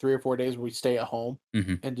couple like 3 or 4 days where we stay at home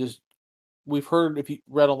Hmm. and just we've heard if you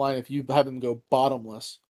read online if you have them go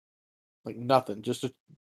bottomless like nothing just a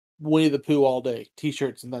Winnie the Pooh all day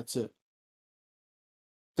t-shirts and that's it.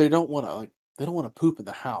 They don't want to they don't want to poop in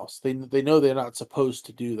the house. They know they're not supposed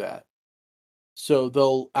to do that. So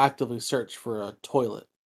they'll actively search for a toilet.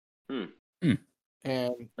 Hmm, Hmm.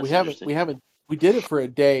 And that's interesting. we did it for a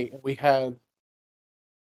day and we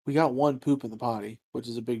got one poop in the potty, which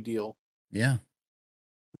is a big deal. Yeah.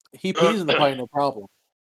 He pees in the potty no problem.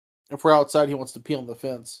 If we're outside he wants to pee on the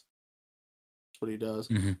fence. That's what he does.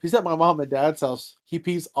 Hmm. If he's at my mom and dad's house, he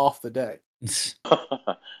pees off the deck. That's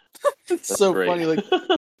It's so great. funny. Like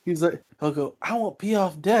he's like, he'll go, "I won't pee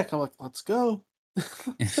off deck." I'm like, "Let's go." I mean,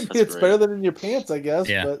 That's it's great. better than in your pants, I guess,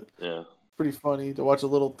 Yeah. but Yeah. pretty funny to watch a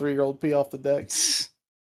little 3-year-old pee off the deck.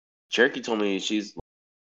 Cherokee told me she's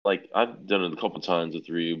like I've done it a couple times with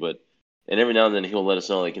Ryu, but and every now and then he'll let us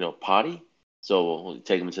know like potty. So we'll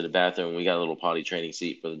take him into the bathroom. We got a little potty training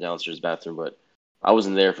seat for the downstairs bathroom, but I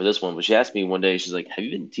wasn't there for this one. But she asked me one day, she's like, "Have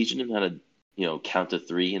you been teaching him how to count to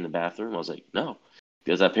three in the bathroom?" I was like, "No,"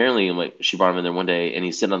 because apparently like she brought him in there one day and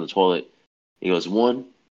he's sitting on the toilet. He goes 1,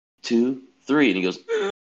 2, 3, and he goes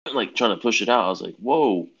like trying to push it out. I was like,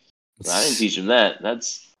 "Whoa!" I didn't teach him that.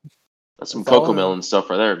 That's some That's all cocoa of him. melon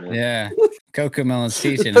stuff right there, man. Yeah. Coco Melon's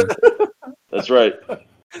teaching him. That's right.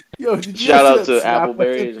 Yo, did you Shout guys see out that to snap I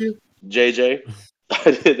Appleberry sent and you? JJ.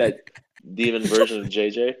 I did that demon version of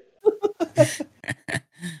JJ.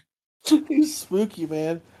 He's spooky,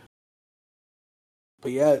 man.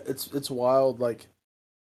 But yeah, it's wild. Like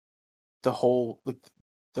the whole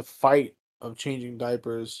the fight of changing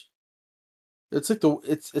diapers. It's like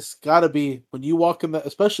it's got to be when you walk in the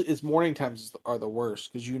especially it's morning times are the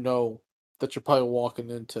worst because you know that you're probably walking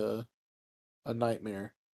into a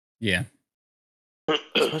nightmare. Yeah.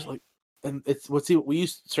 Especially and it's we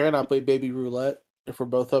used Sarah and I play baby roulette if we're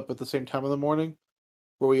both up at the same time in the morning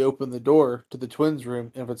where we open the door to the twins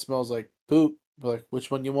room and if it smells like poop we're like which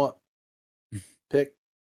one you want pick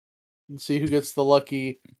and see who gets the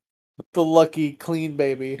lucky clean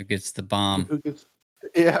baby Who gets the bomb? who gets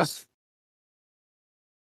yeah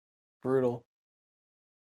brutal.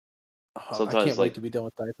 I Sometimes, can't wait like, to be done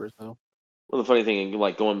with diapers though. well, the funny thing,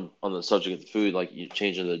 like going on the subject of the food, like you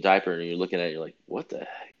change into the diaper and you're looking at it, you're like, what the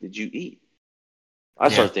heck did you eat? I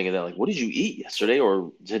Yeah. started thinking that, like, what did you eat yesterday or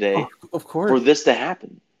Oh, today of for course. this to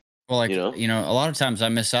happen? Well, You like, know? a lot of times I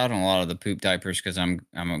miss out on a lot of the poop diapers because I'm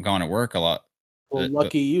gone at work a lot. Well, But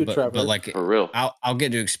lucky you, Trevor. like For real. I'll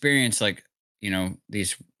get to experience like,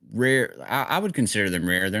 these rare I would consider them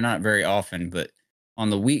rare. They're not very often, but on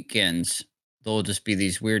the weekends there'll just be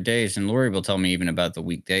these weird days and Lori will tell me even about the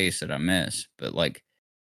weekdays that I miss. But like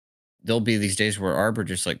there'll be these days where Arbor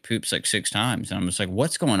just like poops like 6 times and I'm just like,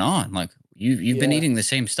 what's going on? Like you've been Yeah. eating the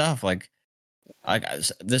same stuff. Like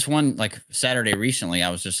this one like Saturday recently, I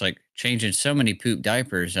was just like changing so many poop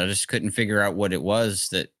diapers. I just couldn't figure out what it was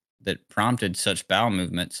that prompted such bowel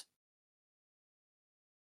movements.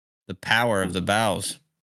 The power of the bowels.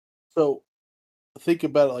 So think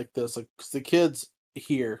about it like this, like 'cause the kids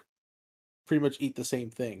here pretty much eat the same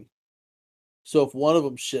thing. So if one of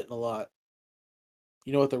them's shitting a lot,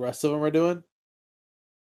 you know what the rest of them are doing?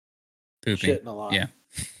 Pooping. Shitting a lot. Yeah.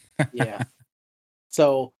 Yeah.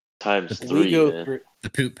 So Times we three, go man. through, The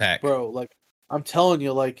poop pack. bro. Like I'm telling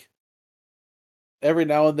you, like every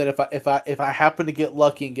now and then, if I happen to get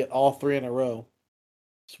lucky and get all three in a row,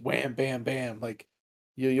 it's wham, bam, bam. Like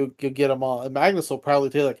You'll get them all. And Magnus will probably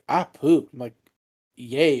tell you like, I poop. I'm like,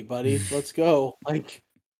 yay, buddy, let's go. Like,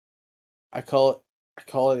 I call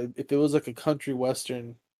it. If it was like a country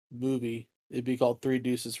western movie, it'd be called Three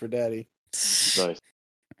Deuces for Daddy. Nice.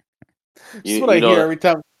 That's what I hear every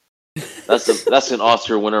time. That's an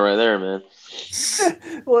Oscar winner right there, man.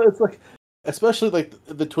 Well, it's like, especially like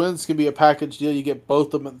the twins can be a package deal. You get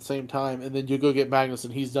both of them at the same time, and then you go get Magnus,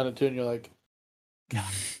 and he's done it too, and you're like, God,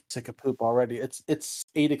 I'm sick of poop already. It's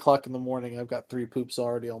 8:00 in the morning. I've got 3 poops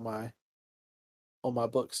already on my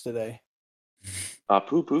books today. I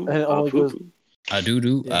poo poo. And it I only poo goes. poo. I do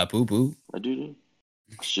do. Yeah. I poo poo. I do do.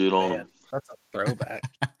 Shoot on Man, them. that's a throwback.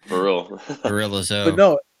 For real. Gorilla Zoe. But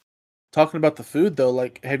no, talking about the food though,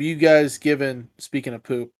 like, have you guys given? Speaking of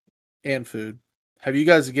poop and food, have you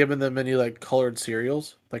guys given them any like colored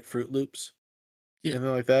cereals, like Fruit Loops, Yeah.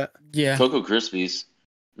 anything like that? Yeah. Cocoa Krispies.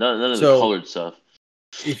 None of the So- colored stuff.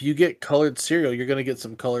 If you get colored cereal, you're gonna get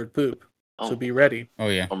some colored poop. Oh, So be ready. Oh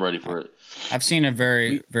yeah. I'm ready for it. I've seen a very,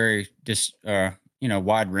 We- very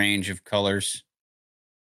wide range of colors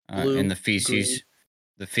Blue, in the feces, green.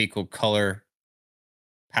 the fecal color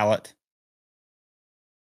palette.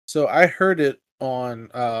 So I heard it on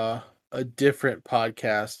a different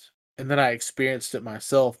podcast, and then I experienced it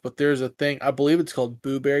myself. But there's a thing, I believe it's called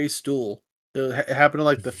Blueberry Stool. It happened in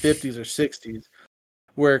like the 50s or 60s,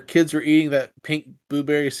 where kids were eating that pink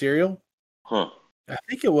blueberry cereal. Huh. I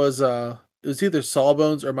think it was either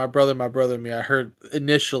Sawbones or my brother and me. I heard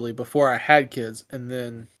initially before I had kids, and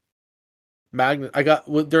then Magnus.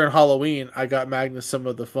 During Halloween, I got Magnus some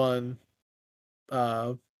of the fun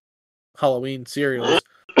Halloween cereals.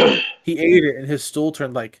 He ate it, and his stool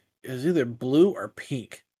turned like it was either blue or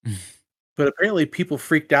pink. But apparently, people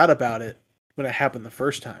freaked out about it when it happened the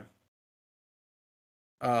first time.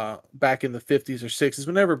 Back in the 50s or 60s,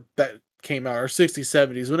 whenever that came out, or 60s,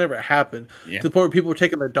 70s, whenever it happened, Yeah. to the point where people were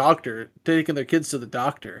taking their kids to the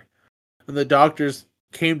doctor, and the doctors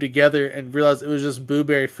came together and realized it was just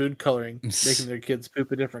blueberry food coloring making their kids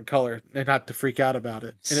poop a different color, and not to freak out about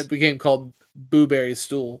it. And it became called Blueberry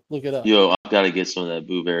Stool. Look it up. Yo, I've got to get some of that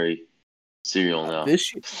blueberry cereal now.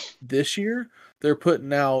 This year, they're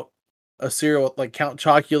putting out a cereal with like Count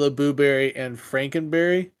Chocula, Blueberry, and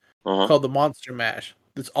Frankenberry Uh-huh. called the Monster Mash.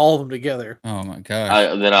 It's all of them together. Oh my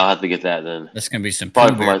gosh. Then I'll have to get that then. That's gonna be some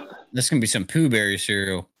Probably Pooh for Bear. my. That's gonna be some Pooh Berry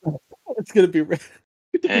cereal. It's gonna be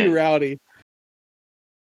Dang. rowdy.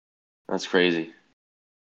 That's crazy.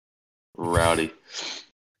 Rowdy.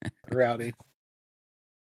 Rowdy.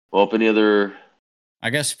 Well, if any other. I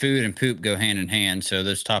guess food and poop go hand in hand, so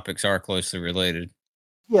those topics are closely related.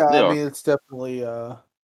 Yeah, They I are. mean it's definitely I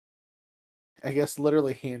guess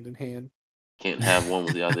literally hand in hand. Can't have one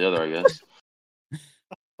without the other, I guess.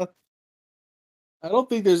 I don't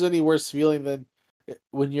think there's any worse feeling than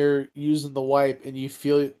when you're using the wipe and you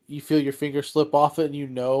feel your finger slip off it, and you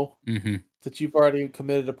know Mm-hmm. that you've already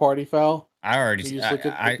committed a party foul. I already. You just look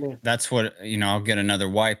at the- That's what I'll get another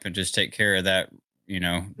wipe and just take care of that.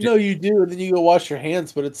 No, you do, and then you go wash your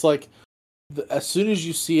hands. But it's like as soon as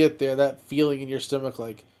you see it there, that feeling in your stomach,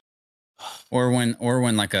 like, Or when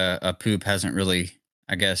like a poop hasn't really,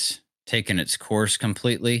 I guess, taken its course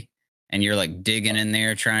completely, and you're like digging in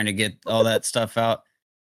there trying to get all that stuff out.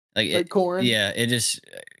 like corn. Yeah, it just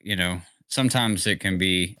sometimes it can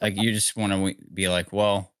be like you just want to be like,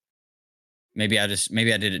 well, maybe I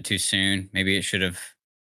did it too soon. Maybe it should have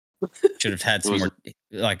had some was- more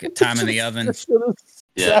like time in the oven.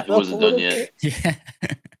 Yeah, it wasn't done yet. Yeah.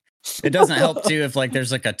 It doesn't help too if like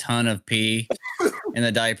there's like a ton of pee in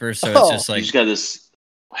the diaper, so it's Oh. just You like just got this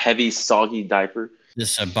heavy, soggy diaper.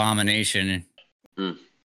 this abomination.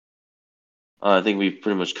 I think we've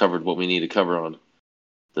pretty much covered what we need to cover on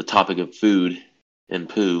the topic of food and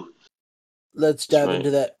poo. Let's That's dive right.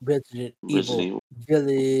 into that Resident Resident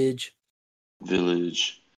Village.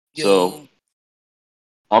 Village. Yo. So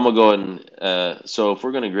I'm gonna go ahead and so if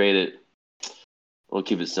we're gonna grade it, we'll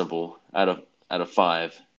keep it simple. Out of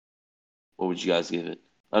 5, what would you guys give it?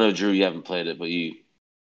 I know Drew, you haven't played it, but you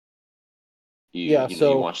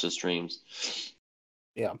watch the streams.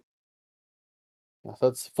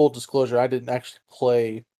 That's full disclosure. I didn't actually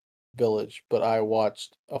play Village, but I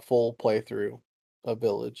watched a full playthrough of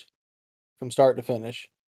Village from start to finish.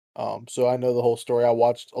 So I know the whole story. I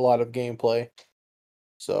watched a lot of gameplay,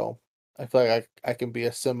 so I feel like I can be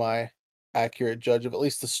a semi-accurate judge of at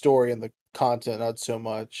least the story and the content, not so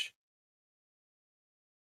much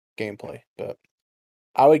gameplay. But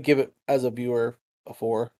I would give it, as a viewer, a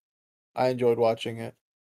 4. I enjoyed watching it.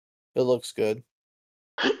 It looks good.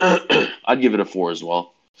 I'd give it a 4 as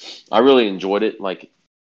well. I really enjoyed it. Like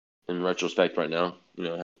in retrospect, right now,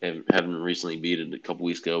 I haven't recently beat it a couple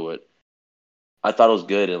weeks ago, but I thought it was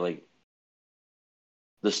good, and like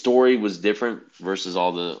the story was different versus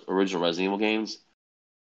all the original Resident Evil games,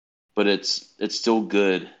 but it's still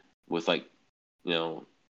good with like, you know,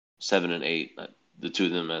 7 and 8, the two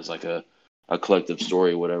of them as like a collective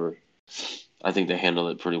story, whatever. I think they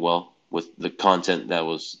handled it pretty well with the content that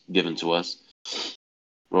was given to us.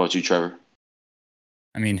 What about you, Trevor?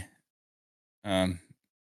 I mean, um,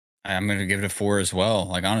 I'm gonna give it a 4 as well.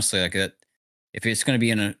 Like honestly, like that, if it's gonna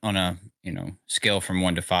be on a scale from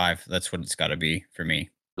 1 to 5, that's what it's got to be for me.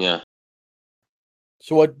 Yeah,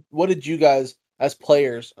 So what did you guys as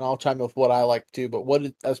players? And I'll chime in with what I like too. But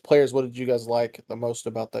as players, what did you guys like the most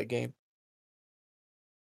about that game?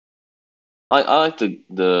 I like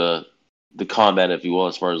the combat, if you will,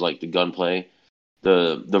 as far as like the gunplay.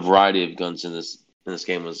 The variety of guns in this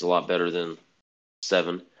game was a lot better than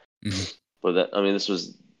 7. Mhm. But that, I mean, this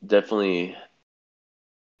was definitely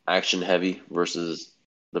action heavy versus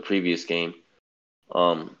the previous game.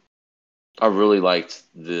 Um, I really liked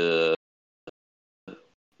the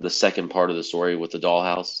second part of the story with the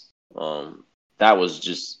dollhouse. That was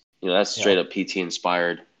just, that's straight Yeah. up PT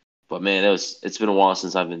inspired. But man, it's been a while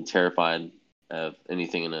since I've been terrified of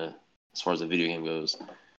anything as far as a video game goes.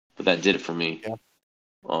 But that did it for me. Yeah.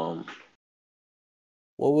 Um,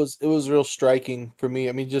 It was real striking for me.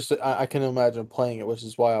 I mean, just I can imagine playing it, which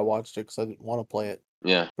is why I watched it because I didn't want to play it.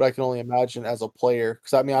 yeah, But I can only imagine as a player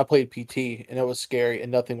because I mean I played PT and it was scary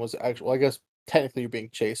and nothing was actual. Well, I guess technically you're being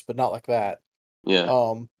chased, but not like that. yeah.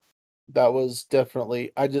 That was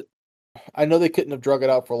definitely I know they couldn't have drug it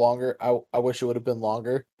out for longer. I wish it would have been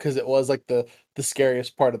longer because it was like the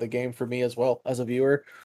scariest part of the game for me as well as a viewer.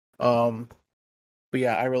 Um, but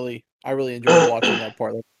yeah, I really enjoyed watching that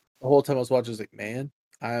part. Like, the whole time I was watching, I was like, man,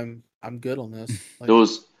 I'm good on this. It Like,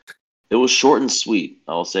 was it was short and sweet.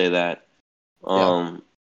 I'll say that. yeah,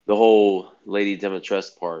 The whole Lady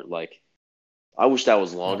Dimitrescu part, like, I wish that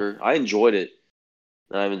was yeah. longer. I enjoyed it,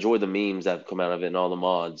 and I've enjoyed the memes that have come out of it and all the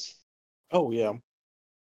mods. Oh yeah, like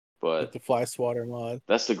But the fly swatter mod.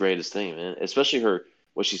 that's the greatest thing, man. Especially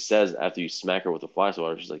what she says after you smack her with the fly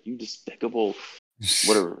swatter. She's like, "You despicable,"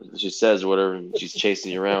 whatever she says, or whatever. And she's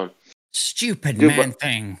chasing you around, Stupid dude. man But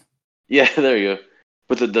thing. yeah, there you go.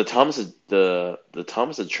 But the Thomas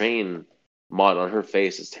the Train mod on her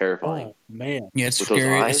face is terrifying Oh man. Yeah, it's with those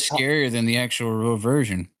scary. It's eyes. scarier than the actual real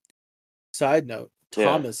version. Side note: Yeah.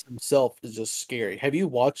 Thomas himself is just scary. Have you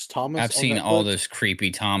watched Thomas I've on seen all Netflix? those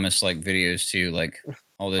creepy Thomas like videos too, like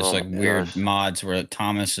all those Oh like my weird gosh. mods where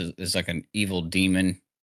Thomas is like an evil demon.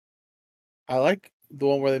 I like the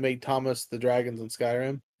one where they made Thomas the dragons in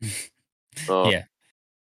Skyrim. Oh, Yeah,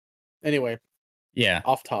 Anyway, yeah.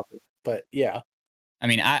 off topic, but yeah, I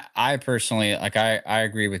mean, I personally like I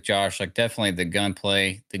agree with Josh. Like, definitely the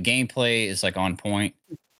gunplay, the gameplay is like on point.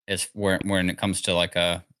 As when it comes to like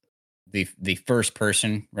the first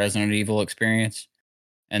person Resident Evil experience,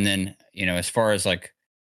 and then as far as like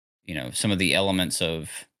some of the elements of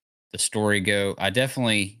the story go, I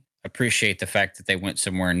definitely appreciate the fact that they went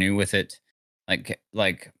somewhere new with it.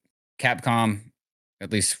 Like Capcom,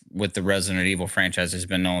 at least with the Resident Evil franchise, has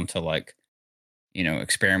been known to like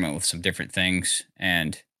experiment with some different things.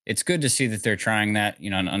 And it's good to see that they're trying that,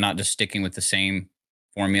 and not just sticking with the same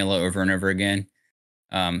formula over and over again.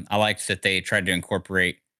 I liked that they tried to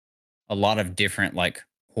incorporate a lot of different like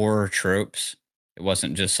horror tropes. It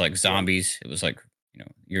wasn't just like yeah, zombies. It was like,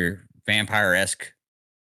 your vampire esque,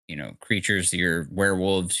 creatures, your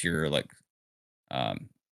werewolves, your like um,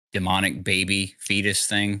 demonic baby fetus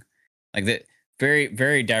thing. Like that, very,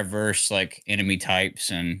 very diverse like enemy types.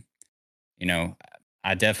 And, you know,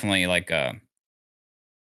 I definitely like,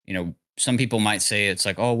 some people might say it's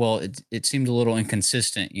like, oh well, it seemed a little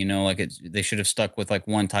inconsistent, like they should have stuck with like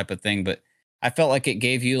one type of thing. But I felt like it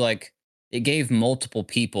gave multiple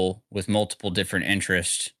people with multiple different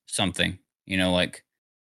interests something, like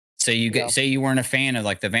yeah, say you weren't a fan of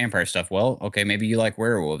like the vampire stuff. Well, okay, maybe you like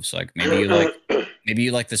werewolves, like maybe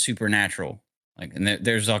you like the supernatural, like, and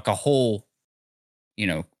there's like a whole, you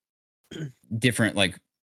know, different like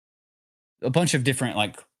a bunch of different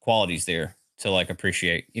like qualities there to like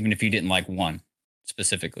appreciate, even if you didn't like one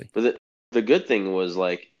specifically. but the good thing was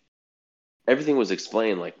like everything was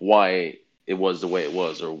explained, like why it was the way it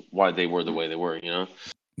was, or why they were the way they were.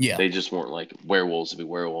 Yeah. They just weren't like werewolves to be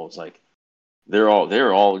werewolves. Like they're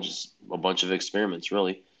all just a bunch of experiments,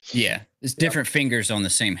 really. Yeah. It's yeah, different fingers on the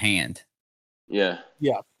same hand. Yeah,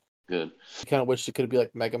 yeah. good. I kind of wish it could be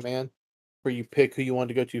like Mega Man, where you pick who you wanted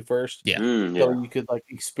to go to first, Yeah. so Yeah, you could like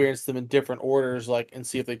experience them in different orders, like and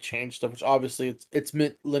see if they change stuff. Which obviously it's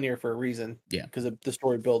meant linear for a reason, Yeah. because the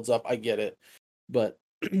story builds up. I get it, but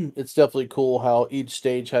it's definitely cool how each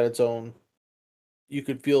stage had its own you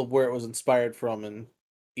could feel where it was inspired from, and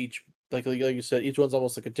each like you said, each one's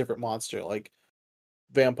almost like a different monster, like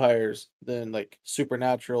vampires, then like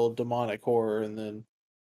supernatural demonic horror, and then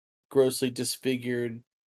grossly disfigured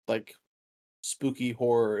like spooky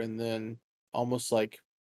horror, and then almost like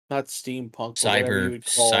not steampunk, but whatever you would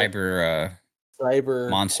call cyber cyber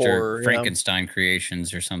monster horror, Frankenstein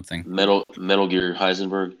creations or something. Metal Gear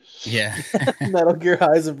Heisenberg. Yeah. Metal Gear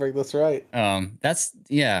Heisenberg. That's right. That's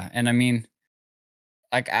yeah, and I mean,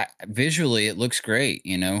 like visually, it looks great.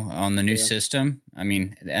 On the new Yeah. system. I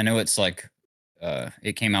mean, I know it's like,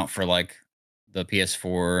 it came out for like the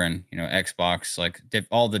PS4 and Xbox, like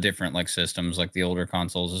all the different like systems, like the older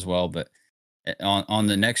consoles as well. But on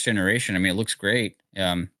the next generation, I mean, it looks great.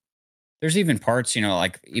 There's even parts,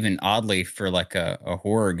 like even oddly for like a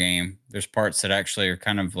horror game, there's parts that actually are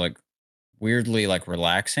kind of like weirdly like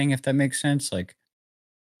relaxing, if that makes sense. Like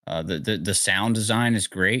the sound design is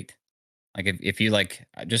great. Like if you like,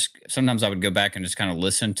 just sometimes I would go back and just kind of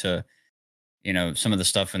listen to some of the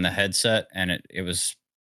stuff in the headset, and it was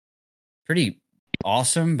pretty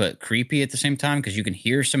awesome but creepy at the same time, because you can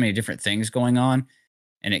hear so many different things going on,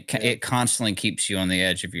 and it constantly keeps you on the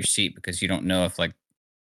edge of your seat, because you don't know if like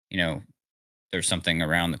you know there's something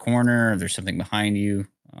around the corner, or there's something behind you,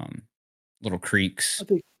 little creaks. I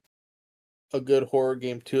think a good horror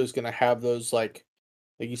game too is gonna have those like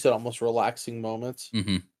you said, almost relaxing moments,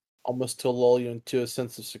 Mm-hmm. almost to lull you into a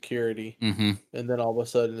sense of security, Mm-hmm. and then all of a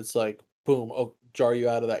sudden it's like boom, oh, jar you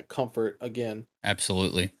out of that comfort again.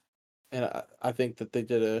 Absolutely. And I think that they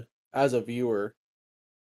did as a viewer,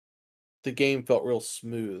 the game felt real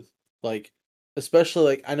smooth. Like, especially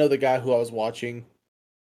like I know the guy who I was watching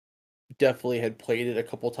definitely had played it a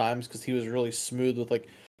couple times because he was really smooth with like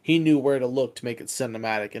he knew where to look to make it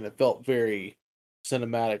cinematic, and it felt very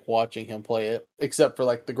cinematic watching him play it. Except for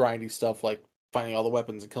like the grindy stuff, like finding all the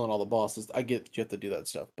weapons and killing all the bosses. I get that you have to do that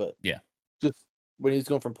stuff, but Yeah. just when he's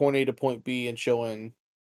going from point A to point B and showing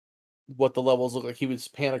what the levels look like, he would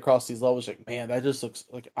pan across these levels like, man, that just looks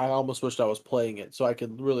like I almost wished I was playing it so I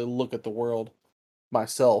could really look at the world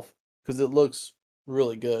myself because it looks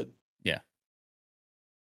really good. Yeah.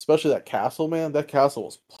 Especially that castle, man. That castle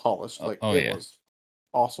was polished. Like oh, it yeah. was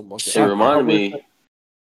awesome looking. It reminded me.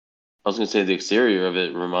 I was gonna say the exterior of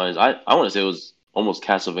it reminds. I want to say it was almost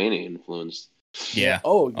Castlevania influenced. Yeah.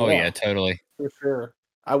 Oh Oh yeah, yeah, totally. for sure.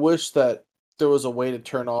 I wish that there was a way to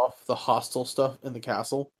turn off the hostile stuff in the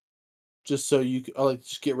castle, just so you could like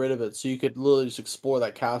just get rid of it, so you could literally just explore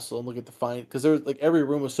that castle and look at the find. Because there was like every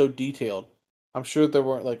room was so detailed. I'm sure there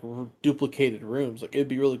weren't like duplicated rooms. Like it'd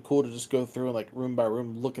be really cool to just go through and like room by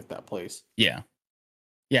room look at that place. Yeah.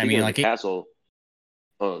 Yeah, I Speaking mean, of like the castle.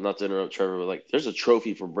 Oh, not to interrupt, Trevor, but like, there's a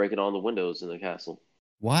trophy for breaking all the windows in the castle.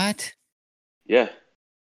 what? Yeah,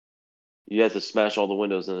 you have to smash all the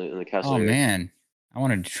windows in the castle Oh area. man, I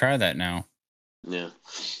wanted to try that now. Yeah.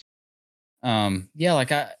 Yeah,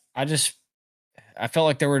 like I felt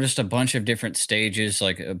like there were just a bunch of different stages,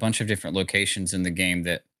 like a bunch of different locations in the game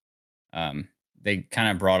that they kind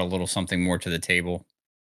of brought a little something more to the table.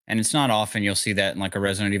 And it's not often you'll see that in like a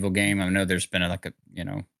Resident Evil game. I know there's been like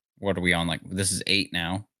what are we on? Like this is 8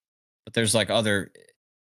 now. But there's like other,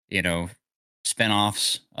 you know,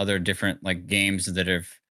 spin-offs, other different like games that have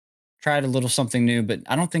tried a little something new, but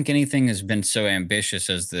I don't think anything has been so ambitious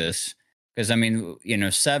as this. Because I mean,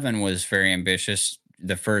 7 was very ambitious,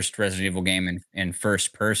 the first Resident Evil game in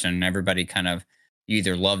first person. Everybody kind of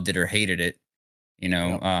either loved it or hated it, you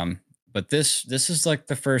know. Yep. But this is like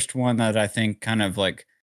the first one that I think kind of like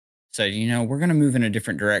said, we're gonna move in a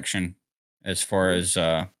different direction as far as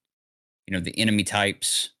the enemy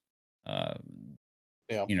types, uh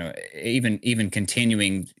Yeah. even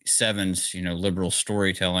continuing Seven's liberal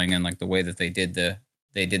storytelling, and like the way that they did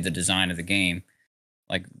the design of the game.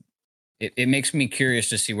 Like it makes me curious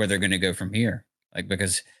to see where they're going to go from here, like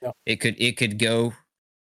because Yeah. it could go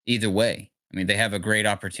either way. I mean, they have a great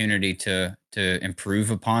opportunity to improve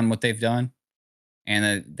upon what they've done,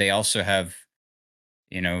 and they also have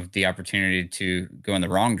the opportunity to go in the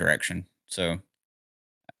wrong direction. So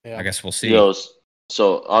Yeah. I guess we'll see.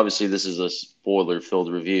 So obviously this is a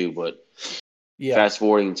spoiler-filled review, but Yeah. fast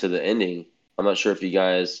forwarding to the ending, I'm not sure if you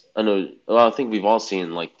guys. I think we've all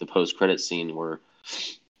seen like the post-credit scene where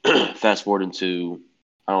fast forward into,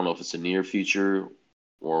 I don't know if it's a near future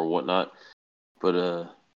or whatnot, but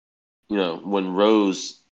when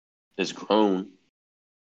Rose is grown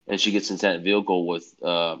and she gets into that vehicle with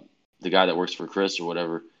the guy that works for Chris or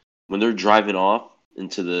whatever, when they're driving off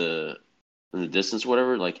into in the distance or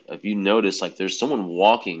whatever, like if you notice, like there's someone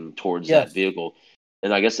walking towards Yes. that vehicle,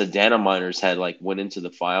 and I guess the data miners had like went into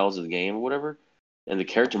the files of the game or whatever, and the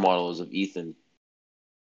character model is of Ethan.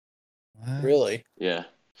 What? Really? Yeah.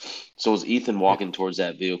 So was Ethan walking towards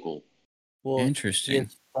that vehicle? Well, he Interesting.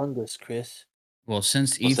 has fungus, Chris. Well,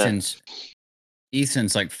 since What's that?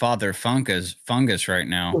 Ethan's like father fungus right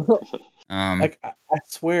now. Like I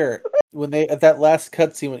swear, when they at that last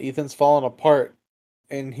cutscene when Ethan's falling apart,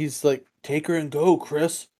 and he's like, "Take her and go,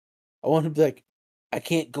 Chris." I want him to be like, "I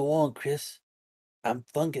can't go on, Chris. I'm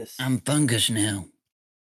fungus. I'm fungus now.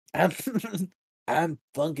 I'm, I'm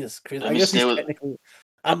fungus, Chris." Let I me guess stay he's with technically,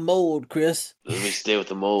 I'm mold, Chris. let me stay with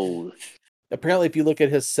the mold. Apparently, if you look at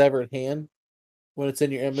his severed hand when it's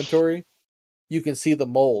in your inventory, you can see the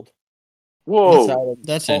mold inside Whoa. of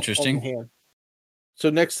That's on the interesting. hand. So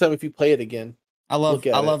next time, if you play it again, I love look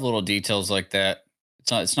at I it. love little details like that.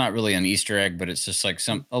 It's not really an Easter egg, but it's just like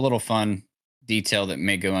a little fun detail that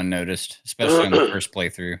may go unnoticed, especially on the first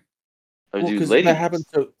playthrough. Oh, Well, dude, because lady. that happens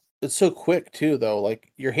so it's so quick too, though.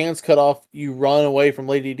 Like your hand's cut off, you run away from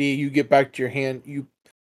Lady D, you get back to your hand, you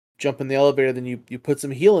jump in the elevator, then you put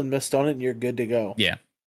some healing mist on it, and you're good to go. Yeah.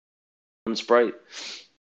 Sprite.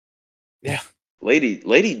 Yeah.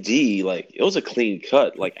 Lady D, like it was a clean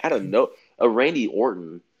cut. Like I don't know, a Randy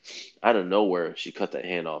Orton out of nowhere, she cut that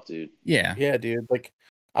hand off, dude. Yeah. Yeah, dude. Like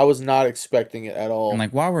I was not expecting it at all. And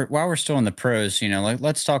like while we're still in the pros, like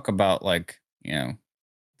let's talk about like,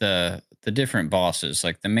 the different bosses,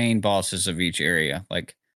 like the main bosses of each area.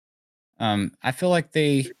 Like I feel like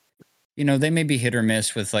they may be hit or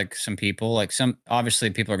miss with like some people. Like some obviously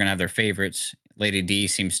people are gonna have their favorites. Lady D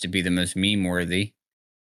seems to be the most meme worthy.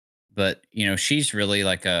 But she's really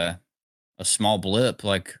like a small blip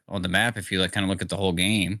like on the map if you like kind of look at the whole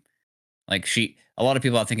game. Like a lot of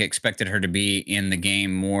people I think expected her to be in the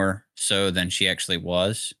game more so than she actually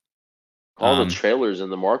was. All the Um trailers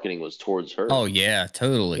and the marketing was towards her. oh yeah,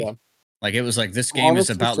 totally. Yeah. Like it was like this I'm game is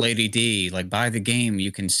honestly about Lady D. Like buy the game,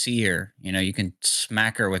 you can see her. You can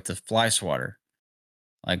smack her with the fly swatter.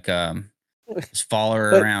 Like just follow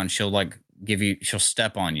her But around. She'll like she'll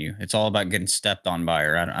step on you. It's all about getting stepped on by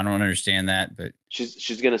her. I don't understand that, but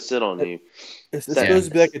She's gonna sit on you. it's that- supposed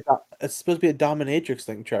to be like it's supposed to be a dominatrix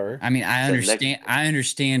thing, Trevor. I mean, I It's that understand. next- I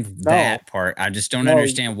understand No. that part. I just don't No.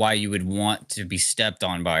 understand why you would want to be stepped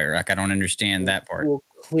on by her. Like, I don't understand that part. Well,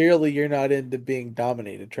 clearly you're not into being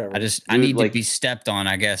dominated, Trevor. I Dude, need to like- be stepped on,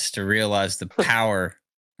 I guess, to realize the power,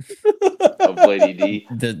 of Lady D.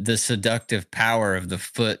 the seductive power of the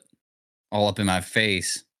foot all up in my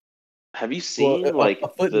face. Have you seen Well, like a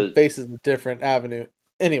foot the and face is a different avenue.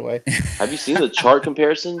 Anyway, Have you seen the chart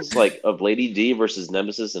comparisons like of Lady D versus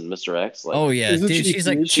Nemesis and Mr. X? Like, Oh yeah, Isn't dude, she she's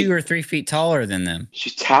like huge? 2 or 3 feet taller than them. she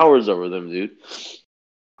towers over them, dude.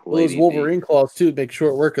 those Lady Wolverine claws too make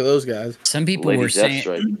short work of those guys. Some people Lady were saying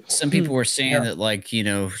Deathstrike. some people were saying Yeah. that like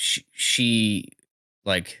she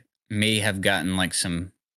like may have gotten like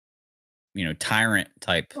some tyrant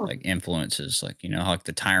type like influences, like how like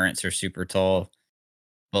the tyrants are super tall,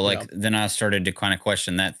 but like Yeah. then I started to kind of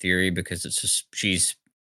question that theory because it's just she's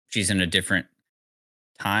in a different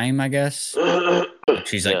time, I guess. Like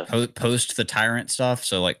she's like post the tyrant stuff,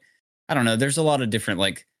 so like I don't know, there's a lot of different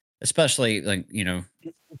like especially like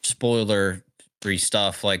spoiler free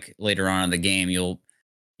stuff like later on in the game you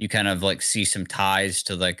kind of like see some ties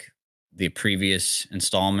to like the previous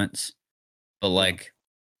installments, but like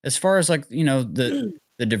as far as like the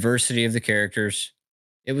diversity of the characters,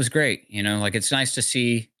 it was great. Like it's nice to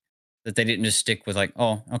see that they didn't just stick with like,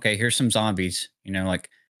 oh, okay, here's some zombies. Like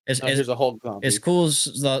No, here's a Hulk zombie. as cool as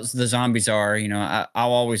the zombies are,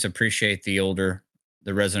 I'll always appreciate the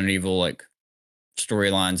Resident Evil like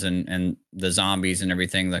storylines and the zombies and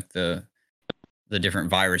everything, like the different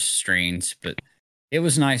virus strains. But it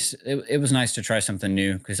was nice. It was nice to try something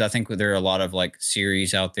new because I think there are a lot of like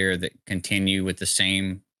series out there that continue with the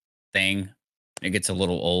same thing. It gets a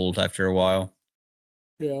little old after a while.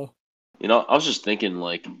 Yeah. I was just thinking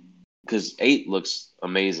like, because 8 looks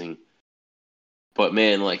amazing, but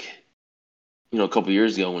man, like, a couple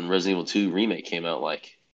years ago when Resident Evil 2 remake came out,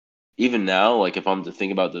 like, even now, like, if I'm to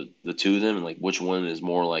think about the two of them and like which one is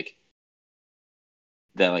more like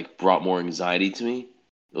that, like brought more anxiety to me,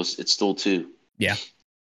 it's still 2. Yeah.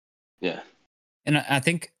 Yeah. And I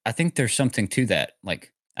think there's something to that.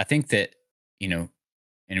 Like, I think that, and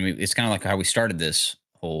it's kind of like how we started this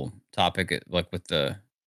whole topic, like with the,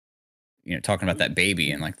 talking about that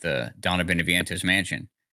baby and like the Donna Beneviento's mansion.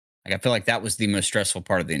 Like, I feel like that was the most stressful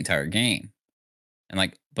part of the entire game. And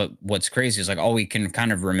like, but what's crazy is like all we can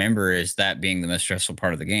kind of remember is that being the most stressful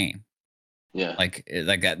part of the game. Yeah. Like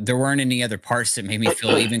there weren't any other parts that made me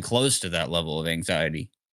feel even close to that level of anxiety,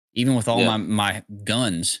 even with all my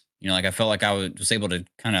guns. Like I felt like I was able to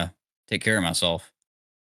kind of take care of myself.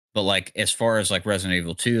 But like as far as like Resident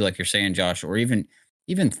Evil 2, like you're saying, Josh, or even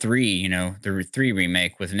even 3, the 3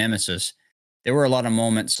 remake with Nemesis, there were a lot of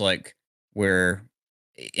moments like where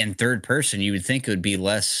in third person you would think it would be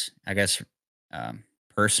less, I guess,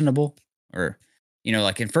 personable, or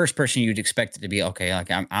like in first person you'd expect it to be okay,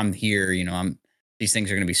 like I'm here, I'm these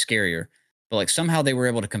things are going to be scarier. But like somehow they were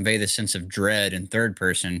able to convey this sense of dread in third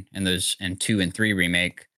person in those in 2 and 3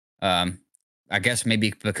 remake. Um, I guess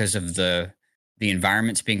maybe because of the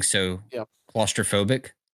environments being so Yeah. claustrophobic.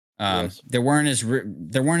 Yes. There weren't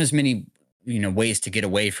as many ways to get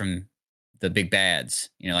away from the big bads,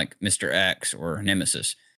 like Mr. X or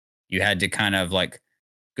Nemesis. You had to kind of like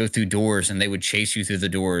go through doors, and they would chase you through the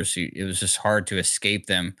doors. It was just hard to escape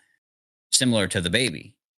them. Similar to the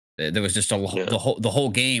baby, there was just Yeah. the whole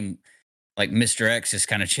game. Like Mr. X is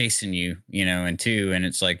kind of chasing you, and 2, and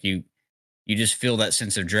it's like you just feel that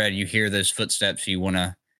sense of dread. You hear those footsteps. You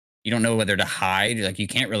don't know whether to hide. Like you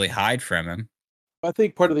can't really hide from him. I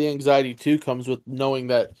think part of the anxiety too comes with knowing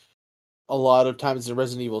that a lot of times in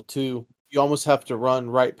Resident Evil 2, you almost have to run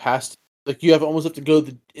right past. Like you almost have to go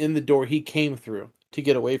in the door he came through to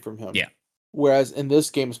get away from him. Yeah. Whereas in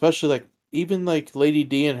this game, especially like even like Lady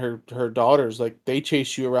D and her daughters, like they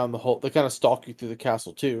chase you around the whole. They kind of stalk you through the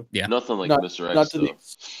castle too. Yeah. Nothing like Not- Mr. not X to the though.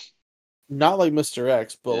 Not like Mr.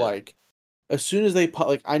 X, but Yeah. like as soon as they pop,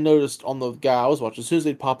 like I noticed on the guy I was watching, as soon as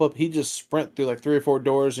they'd pop up, he'd just sprint through like 3 or 4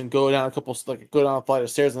 doors and go down go down a flight of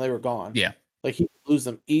stairs, and they were gone. Yeah. Like he could lose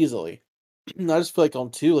them easily. And I just feel like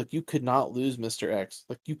on 2, like you could not lose Mr. X.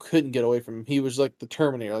 Like you couldn't get away from him. He was like the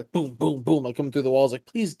Terminator, like boom, boom, boom, like coming through the walls. Like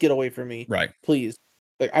please get away from me, Right. please.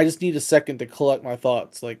 Like I just need a second to collect my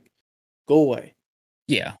thoughts. Like go away.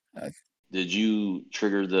 Yeah. Did you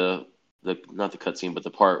trigger the not the cutscene, but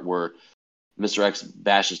the part where Mr. X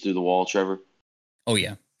bashes through the wall, Trevor? Oh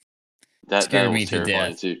yeah. That Scared me was to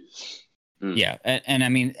terrifying death. too. Yeah, and I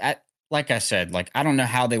mean, like I said, like I don't know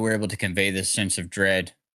how they were able to convey this sense of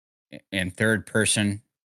dread in third person,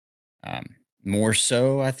 more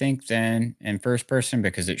so I think than in first person,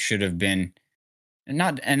 because it should have been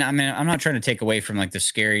not. And I mean, I'm not trying to take away from like the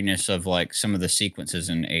scariness of like some of the sequences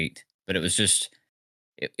in 8, but it was just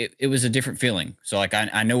it was a different feeling. So like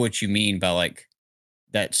I know what you mean by like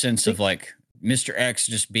that sense of like Mr. X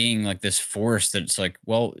just being like this force that's like,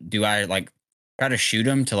 well, do I like try to shoot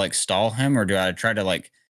him to like stall him, or do I try to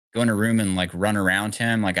like go in a room and like run around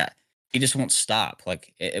him? Like he just won't stop.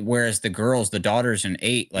 Like whereas the daughters in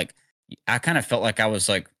 8, like I kind of felt like I was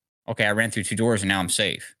like, okay, I ran through 2 doors and now I'm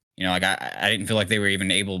safe. Like I didn't feel like they were even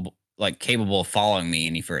capable of following me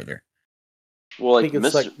any further. Well, I like think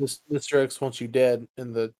it's Mr. like Mr. X wants you dead,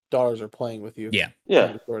 and the daughters are playing with you. Yeah.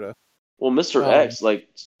 Yeah. Sort of. Well, Mr. Um, X, like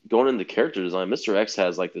going into character design, Mr. X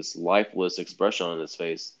has like this lifeless expression on his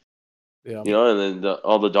face. Yeah. And then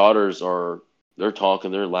all the daughters they're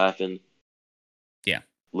talking, they're laughing. Yeah.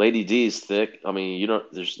 Lady D's thick. I mean,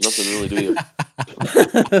 there's nothing really to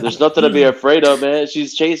be there's nothing to be afraid of, man.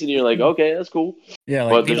 She's chasing you, like, okay, that's cool. Yeah,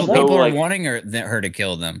 like But there's people no, are like- wanting her to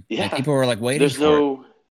kill them. Yeah. Like, people were like waiting There's for it.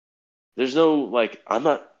 there's no like I'm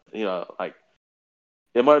not, like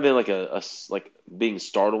it might have been like a like being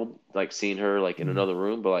startled, like seeing her like in another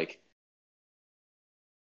room, but like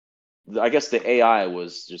I guess the AI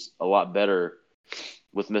was just a lot better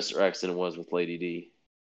with Mr. X than it was with Lady D.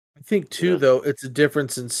 I think too, Yeah. though, it's a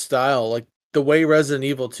difference in style. Like the way Resident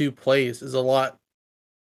Evil 2 plays is a lot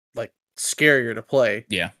like scarier to play.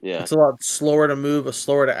 Yeah. Yeah. It's a lot slower to move,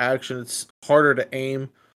 slower to action. It's harder to aim.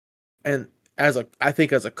 And I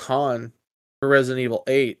think as a con for Resident Evil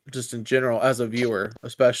 8, just in general, as a viewer,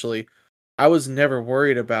 especially, I was never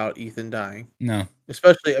worried about Ethan dying. No.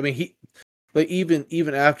 Especially, I mean,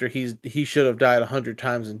 even after he should have died 100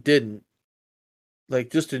 times and didn't. Like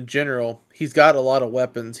just in general, he's got a lot of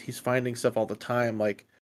weapons. He's finding stuff all the time. Like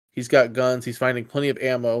he's got guns. He's finding plenty of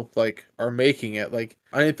ammo. Like or making it. Like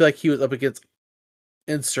I didn't feel like he was up against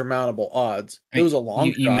insurmountable odds. It was a long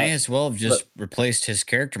you shot. may as well have just replaced his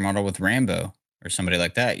character model with Rambo or somebody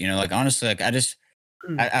like that. Like honestly, like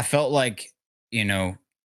I felt like,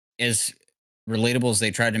 as relatable as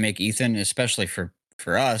they tried to make Ethan, especially for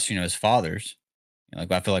us, as fathers. Like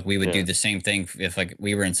I feel like we would do the same thing if like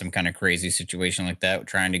we were in some kind of crazy situation like that,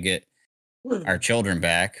 trying to get our children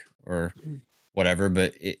back or whatever.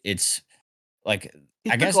 But it's like He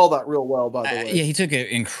I took guess all that real well, by the way. yeah, he took it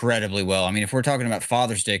incredibly well. I mean, if we're talking about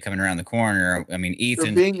Father's Day coming around the corner, I mean,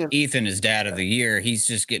 Ethan is Dad of the Year. He's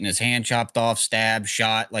just getting his hand chopped off, stabbed,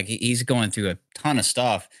 shot. Like he's going through a ton of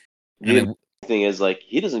stuff. The thing is, like,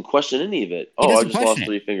 he doesn't question any of it. He Oh, I doesn't just lost question it.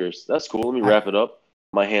 3 fingers. That's cool. Let me wrap it up.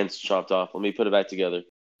 My hand's chopped off. Let me put it back together.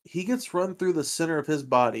 He gets run through the center of his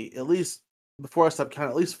body at least, before I stop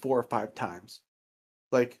counting, at least 4 or 5 times.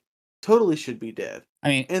 Like totally should be dead. I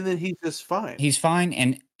mean, And then he's just fine. he's fine.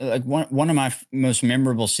 And like one of my most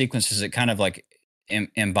memorable sequences that kind of like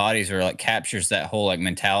embodies or like captures that whole like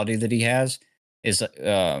mentality that he has is,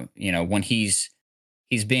 when he's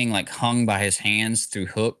being like hung by his hands through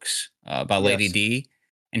hooks by Lady Yes. D,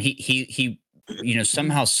 and he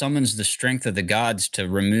somehow summons the strength of the gods to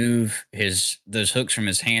remove those hooks from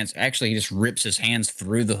his hands. Actually, he just rips his hands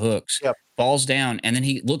through the hooks, Yep. falls down, and then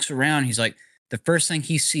he looks around. He's like, the first thing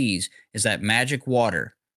he sees is that magic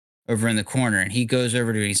water over in the corner, and he goes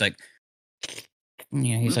over to it. He's like,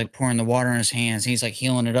 he's like pouring the water in his hands. He's like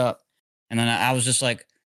healing it up, and then I was just like,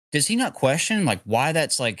 does he not question like why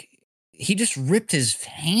that's like? He just ripped his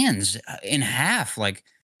hands in half. Like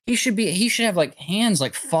he should have like hands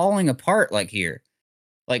like falling apart like here,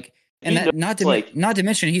 like, and He that not to knows, not to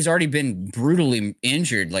mention he's already been brutally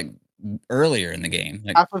injured like earlier in the game.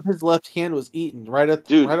 Like, Half of his left hand was eaten right at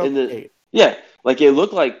Dude, right off in the the gate. yeah, like it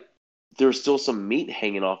looked like there was still some meat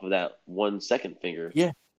hanging off of that 1 second finger.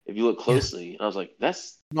 Yeah. If you look closely, and I was like,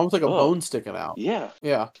 that's Almost like a Oh. bone sticking out. yeah.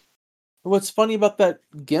 Yeah. What's funny about that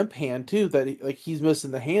Gimp hand too, that he's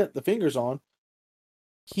missing the fingers on.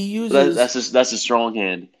 He uses That's a strong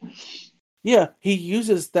hand. he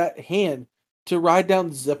uses that hand to ride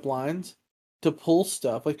down zip lines, to pull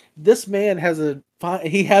stuff. Like this man has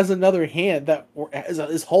another hand that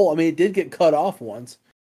is whole. I mean, it did get cut off once,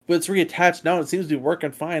 but it's reattached now and it seems to be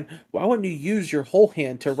working fine. Why wouldn't you use your whole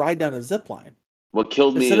hand to ride down a zip line What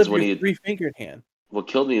killed me instead is of when your he 3-fingered hand? what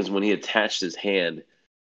killed me is when he attached his hand,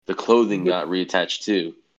 the clothing got reattached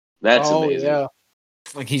too. That's amazing. Yeah.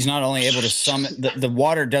 like he's not only able to summon the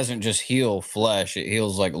water doesn't just heal flesh; it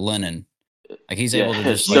heals like linen. Like he's able to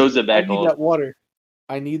just like, sews it I back need on. that water.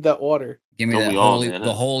 I need that water. give me Don't that we all, holy man, the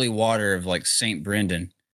huh? holy water of like Saint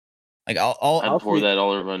Brendan. Like I'd I'll pour see- that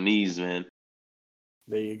all over my knees, man.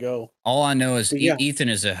 There you go. all I know is But yeah. Ethan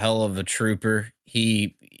is a hell of a trooper.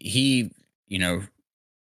 He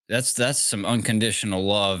that's some unconditional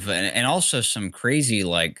love and also some crazy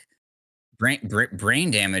like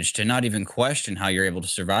brain damage to not even question how you're able to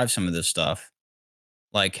survive some of this stuff.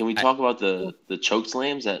 Like, Can we talk about the choke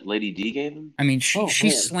slams that Lady D gave him? I mean, she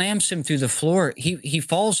man. slams him through the floor. He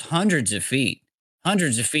falls hundreds of feet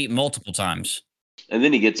multiple times. And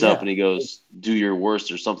then he gets up Yeah. and he goes, "Do your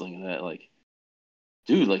worst" or something like that. Like,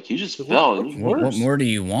 dude, like you just What- fell. what's And What worse? more do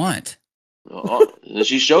you want? and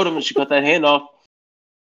she showed him and she cut that hand off.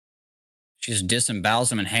 She just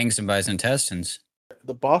disembowels him and hangs him by his intestines.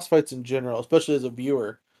 The boss fights in general, especially as a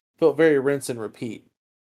viewer, felt very rinse and repeat.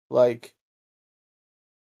 Like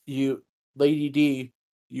Lady D,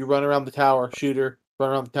 you run around the tower, shoot her, run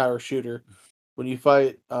around the tower, shoot her. When you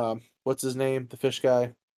fight, what's his name? The fish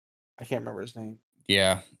guy. I can't remember his name.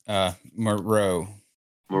 Yeah, Moreau.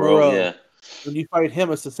 Moreau. Yeah, When you fight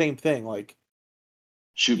him, it's the same thing. Like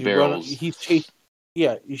shoot you barrels. he's chasing.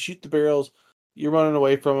 Yeah, you shoot the barrels. You're running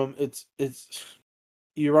away from him. It's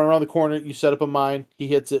you run around the corner. You set up a mine. He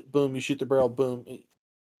hits it. Boom. You shoot the barrel. Boom.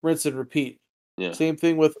 Rinse and repeat. Yeah, Same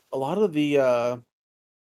thing with a lot of the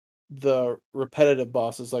repetitive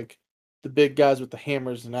bosses, like the big guys with the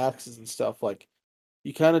hammers and axes and stuff. Like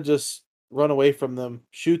you kind of just run away from them,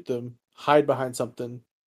 shoot them, hide behind something,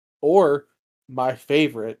 or my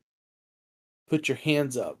favorite, put your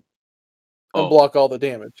hands up and Oh. block all the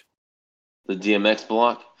damage. the DMX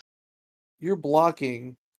block. You're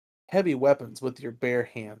blocking heavy weapons with your bare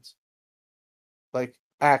hands, like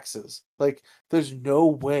axes. Like there's no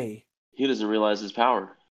way. He doesn't realize his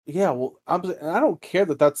power. Yeah, well, and I don't care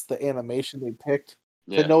that that's the animation they picked.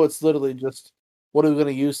 Yeah, To know it's literally just what are we going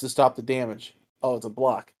to use to stop the damage? Oh, it's a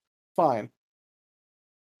block. Fine.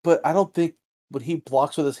 But I don't think when he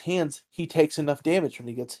blocks with his hands, he takes enough damage when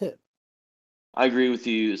he gets hit. I agree with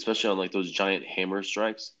you, especially on like those giant hammer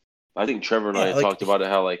strikes. I think Trevor and Yeah, I like- talked about it.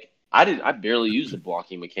 How like I barely used the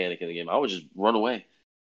blocking mechanic in the game. I would just run away,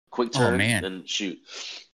 quick turn, man. and shoot.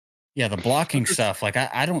 Yeah, the blocking stuff. Like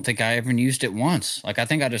I don't think I even used it once. Like I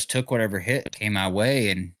think I just took whatever hit came my way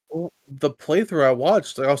and Well, the playthrough I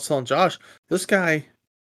watched, like I was telling Josh, this guy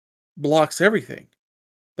blocks everything.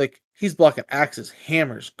 Like he's blocking axes,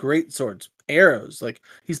 hammers, great swords, arrows. Like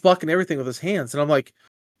he's blocking everything with his hands, and I'm like,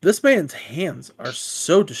 this man's hands are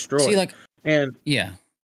so destroyed. see like and yeah.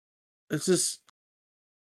 it's just,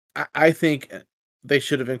 I think they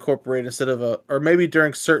should have incorporated instead of or maybe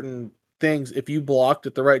during certain things, if you blocked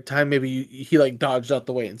at the right time, maybe he like dodged out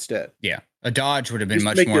the way instead Yeah. A dodge would have been Just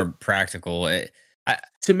much make more practical.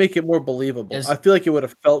 to make it more believable. As- I feel like it would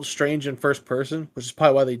have felt strange in first person, which is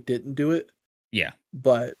probably why they didn't do it. Yeah.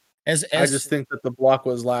 But As I just think that the block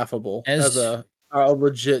was laughable as- as a a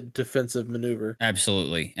legit defensive maneuver.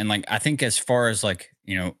 Absolutely. And like I think as far as like,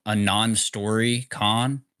 a non-story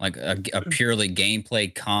con, like a purely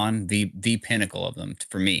gameplay con, the pinnacle of them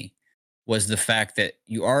for me was the fact that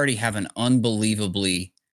you already have an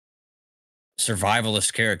unbelievably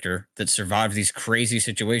survivalist character that survives these crazy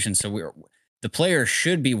situations. So the player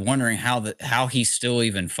should be wondering how he's still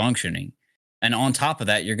even functioning. And on top of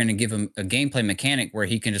that, you're going to give him a gameplay mechanic where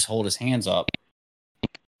he can just hold his hands up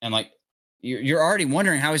and like you're already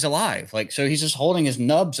wondering how he's alive. Like, so he's just holding his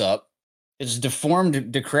nubs up, his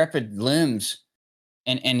deformed, decrepit limbs,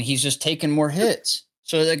 and he's just taking more hits.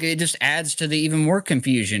 So like it just adds to the even more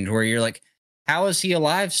confusion where you're like, how is he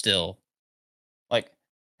alive still? Like,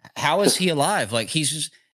 how is he alive? Like he's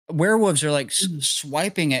just werewolves are like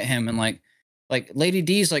swiping at him and like Lady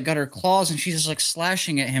D's like got her claws and she's just like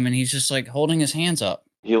slashing at him and he's just like holding his hands up.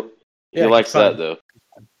 He likes that though.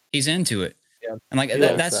 He's into it. Yeah. And like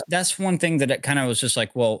that's one thing that it kind of was just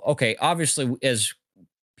like, well, okay, obviously as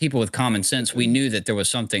people with common sense, we knew that there was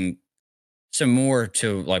some more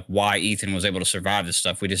to like why Ethan was able to survive this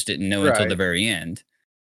stuff. We just didn't know until the very end.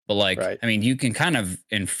 But like, I mean, you can kind of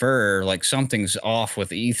infer like something's off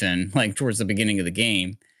with Ethan, like towards the beginning of the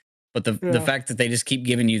game. But the fact that they just keep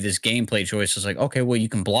giving you this gameplay choice is like, okay, well, you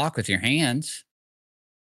can block with your hands.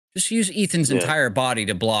 Just use Ethan's entire body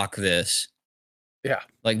to block this. Yeah.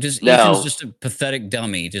 Like Ethan's just a pathetic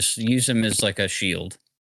dummy. Just use him as like a shield.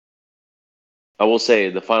 I will say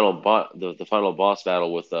the final boss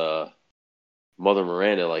battle with Mother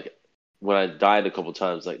Miranda, like when I died a couple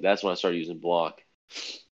times, like that's when I started using block.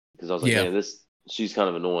 Because I was like, man, she's kind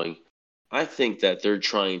of annoying. I think that they're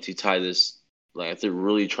trying to tie this, like they're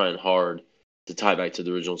really trying hard to tie back to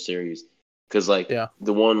the original series. Because like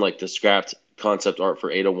the one, like the scrapped concept art for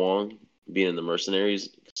Ada Wong being in the Mercenaries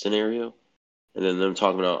scenario, and then them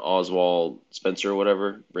talking about Oswald Spencer or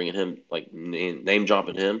whatever, bringing him, like name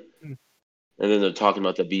dropping him. And then they're talking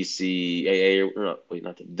about the BCAA, or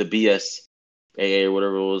not the BSAA or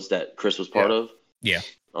whatever it was that Chris was part of. Yeah.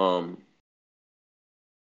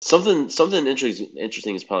 Something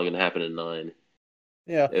interesting is probably going to happen in 9.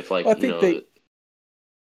 Yeah. If like I think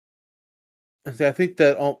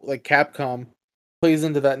that like Capcom plays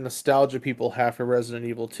into that nostalgia people have for Resident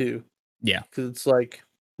Evil 2. Yeah. Because it's like,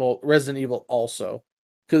 well, Resident Evil also.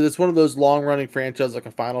 Because it's one of those long-running franchises like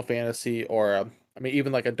a Final Fantasy or I mean,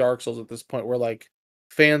 even like a Dark Souls at this point where like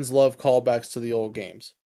fans love callbacks to the old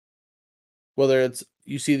games. Whether it's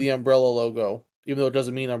you see the Umbrella logo, even though it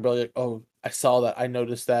doesn't mean Umbrella, like, oh, I saw that, I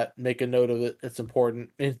noticed that, make a note of it, it's important.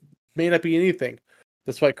 It may not be anything.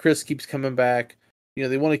 That's why Chris keeps coming back. You know,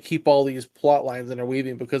 they want to keep all these plot lines that are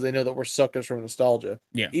weaving because they know that we're suckers from nostalgia.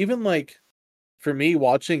 Yeah. Even like for me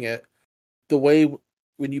watching it, the way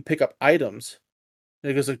when you pick up items,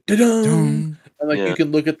 it goes like da-dum, and like you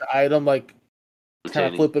can look at the item like kind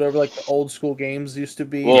of flip it over like the old school games used to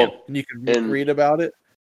be, and you can read about it.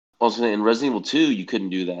 Also, in Resident Evil 2, you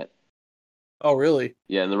couldn't do that. Oh, really?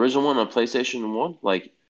 Yeah, in the original one on PlayStation 1,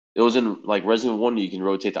 like it was in like Resident Evil 1, you can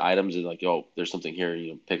rotate the items and like, oh, there's something here, and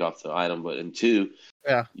you pick off the item. But in 2,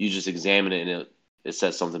 you just examine it and it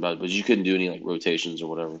says something about it, but you couldn't do any like rotations or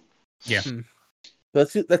whatever. Yeah.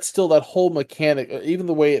 That's still that whole mechanic, even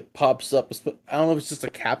the way it pops up. I don't know if it's just a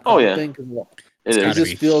Capcom thing. It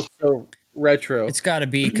just feels so retro. It's got to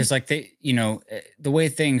be because like they, the way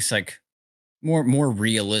things like more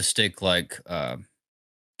realistic, like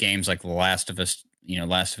games like The Last of Us,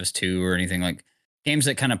 Last of Us 2 or anything, like games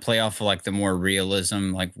that kind of play off of like the more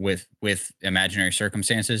realism, like with imaginary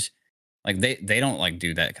circumstances. Like they don't like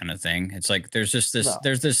do that kind of thing. It's like there's this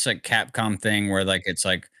like Capcom thing where like it's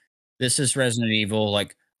like this is Resident Evil.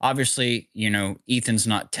 Like obviously, Ethan's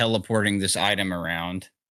not teleporting this item around,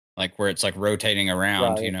 like where it's like rotating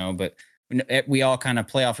around, but we all kind of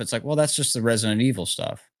play off. It's like, well, that's just the Resident Evil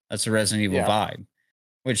stuff. That's the Resident Evil vibe,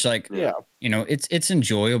 which like, it's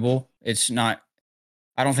enjoyable. It's not,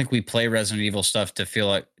 I don't think we play Resident Evil stuff to feel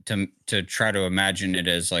like to try to imagine it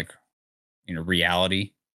as like,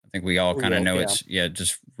 reality. I think we all kind of know it's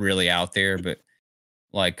just really out there, but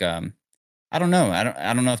like, I don't know.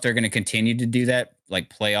 I don't know if they're going to continue to do that, like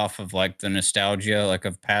play off of like the nostalgia, like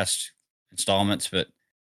of past installments, but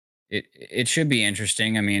it should be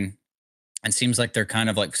interesting. I mean, it seems like they're kind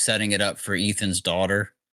of like setting it up for Ethan's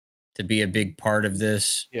daughter to be a big part of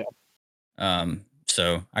this. Yeah.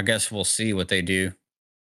 So I guess we'll see what they do.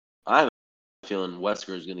 I have a feeling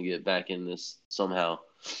Wesker is going to get back in this somehow.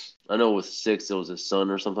 I know with 6 it was his son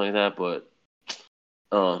or something like that, but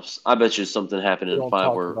I bet you something happened in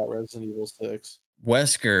 5 where about Resident Evil 6.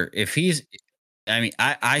 Wesker, if he's, I mean,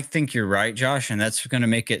 I think you're right, Josh, and that's going to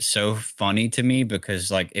make it so funny to me because,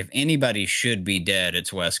 like, if anybody should be dead,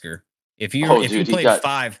 it's Wesker. If you Oh, if you dude, he played got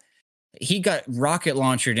 5, he got rocket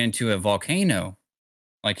launched into a volcano.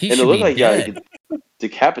 Like he and it should looked be like he dead. got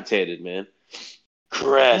decapitated, man. Oh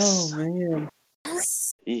Cress. man.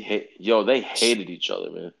 They hated each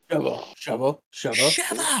other, man. Shava.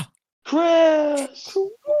 Sheva. Cress.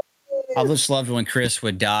 I just loved when Chris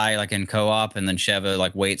would die like in co-op, and then Sheva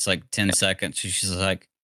like waits like 10 seconds. She's like,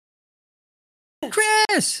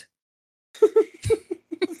 Chris.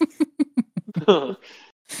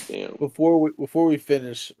 Damn. Before we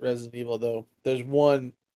finish Resident Evil, though, there's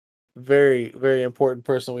one very, very important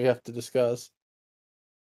person we have to discuss.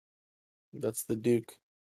 That's the Duke.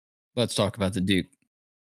 Let's talk about the Duke.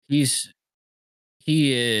 He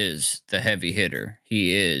is the heavy hitter.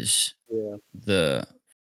 He is Yeah.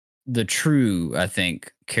 the true, I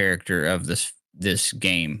think, character of this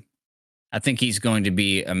game. I think he's going to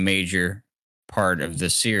be a major part of the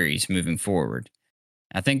series moving forward.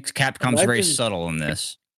 I think Capcom's very Imagine- subtle in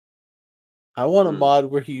this. I want a Hmm. mod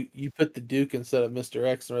where you put the Duke instead of Mr.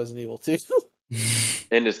 X in Resident Evil 2.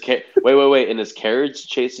 And his wait, and his carriage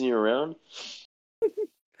chasing you around?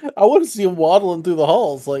 I want to see him waddling through the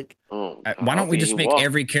halls. Like, Oh, Why don't we okay, just he make walked.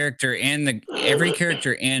 every character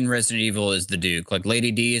in Resident Evil is the Duke? Like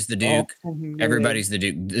Lady D is the Duke. oh, man. Everybody's the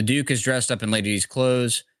Duke. The Duke is dressed up in Lady D's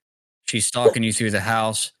clothes. She's stalking you through the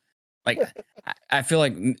house. Like, I feel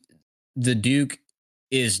like the Duke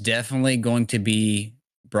is definitely going to be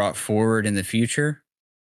brought forward in the future.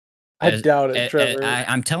 I doubt it, Trevor.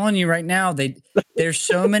 I'm telling you right now, there's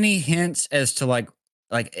so many hints as to like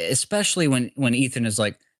especially when Ethan is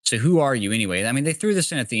like, so who are you anyway? I mean, they threw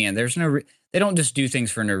this in at the end. There's no, they don't just do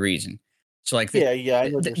things for no reason. So like, yeah, I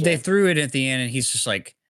know what you're they saying. threw it at the end, and he's just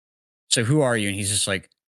like, so who are you? And he's just like,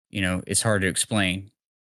 it's hard to explain.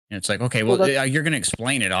 And it's like, okay, well, Well, you're going to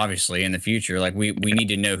explain it obviously in the future. Like we need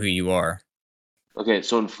to know who you are. Okay,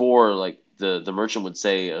 so in 4, like the merchant would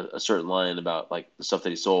say a certain line about like the stuff that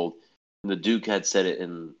he sold, and the Duke had said it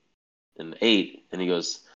in 8, and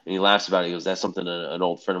he laughs about it. He goes, "That's something an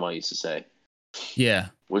old friend of mine used to say," Yeah.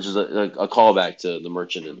 which is a callback to the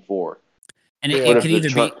merchant in 4. And Yeah. it But if could the either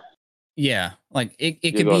truck- be, yeah, like it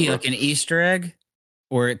Yeah, could go be ahead, like bro. an Easter egg,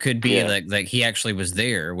 or it could be Yeah. like he actually was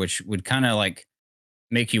there, which would kind of like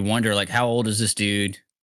make you wonder, like, how old is this dude?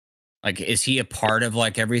 Like, is he a part of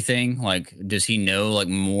like everything? Like, does he know like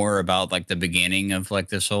more about like the beginning of like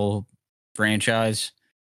this whole franchise?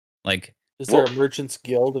 Like, Is there a Well- Merchants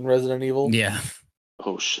Guild in Resident Evil? yeah,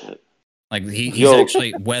 Oh shit! like he's Yo.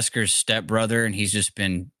 actually Wesker's stepbrother, and he's just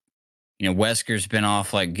been, Wesker's been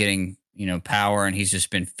off like getting power, and he's just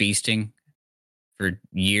been feasting for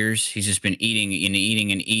years. He's just been eating and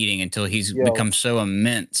eating and eating until he's Yo. become so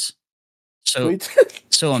immense, so Wait.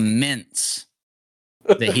 so immense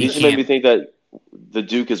that he You just made me can't. think that the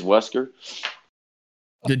Duke is Wesker.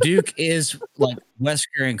 The Duke is like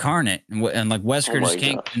Wesker incarnate, and like Wesker Oh my just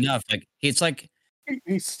can't get enough. Like it's like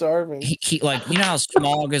He's starving. he like how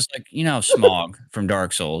Smog is like how Smog from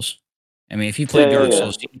Dark Souls. I mean, if you play Yeah, Dark yeah.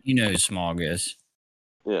 Souls, you know who Smog is.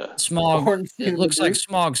 Yeah. Smog. Ornstein It the looks like Duke?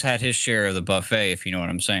 Smog's had his share of the buffet, if you know what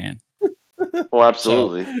I'm saying. Oh,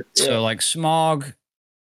 absolutely. Yeah. So like Smog,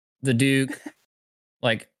 the Duke,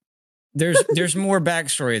 like there's more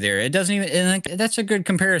backstory there. It doesn't even, and like, that's a good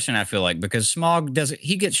comparison, I feel like, because Smog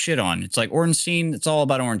he gets shit on. It's like Ornstein, it's all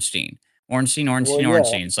about Ornstein. Ornstein. Well, yeah.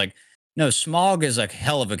 It's like, no, Smog is like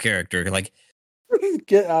hell of a character. Like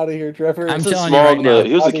Get out of here, Trevor. I'm Isn't telling you right Smaug now,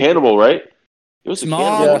 he was a Out of here. cannibal, right? He was a Smaug-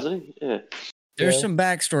 cannibal, Yeah. wasn't he? Yeah. there's Yeah. some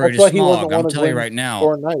backstory That's to why he wasn't Smog. one I'm of telling you Gwen's right now.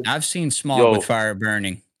 Four Knights. I've seen Smog Yo. with fire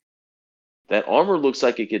burning. That armor looks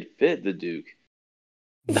like it could fit the Duke.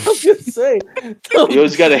 I was gonna say, He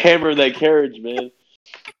always got a hammer in that carriage, man.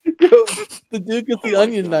 the Duke is the Oh my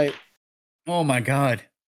Onion God. Knight. Oh my god.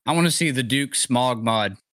 I want to see the Duke Smog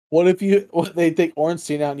mod. What if they take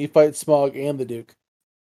Ornstein out and you fight Smog and the Duke?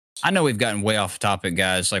 I know we've gotten way off topic,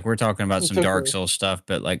 guys. Like we're talking about It's some Dark okay. Souls stuff,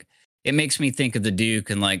 but like it makes me think of the Duke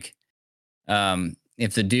and like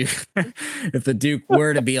if the Duke if the Duke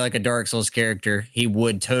were to be like a Dark Souls character, he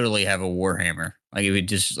would totally have a Warhammer. Like it would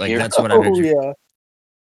just like Here- that's what I Oh picture. yeah.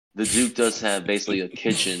 The Duke does have basically a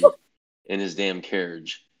kitchen in his damn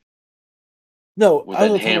carriage. No, With I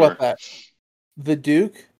that was think hammer. about that. The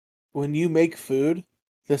Duke, when you make food,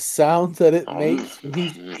 the sound that it makes when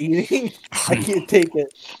he's eating, I can't take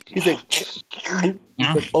it. He's like, he's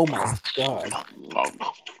like, oh my god,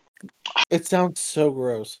 it sounds so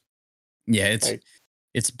gross. Yeah, Like-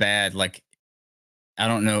 it's bad. Like I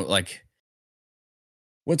don't know, like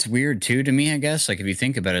what's weird too to me, I guess, like if you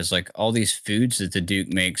think about it, is like all these foods that the Duke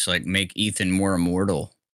makes like make Ethan more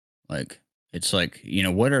immortal. Like it's like,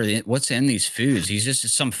 what's in these foods? He's just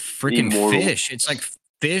some freaking Immortal. fish. It's like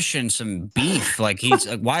fish and some beef. Like he's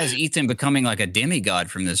like, why is Ethan becoming like a demigod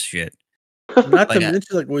from this shit? Not to Like,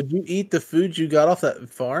 mention, like, would you eat the food you got off that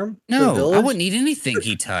farm? The no, I village? wouldn't eat anything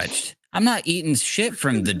he touched. I'm not eating shit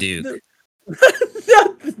from the Duke.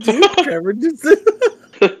 Not the Duke, Trevor. Just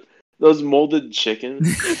Those molded chickens,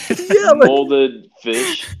 yeah, like molded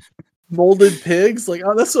fish. molded pigs. Like,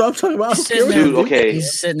 oh, that's what I'm talking about. I He's don't care what sitting Dude, you do. okay.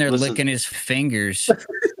 He's sitting there Listen. licking his fingers.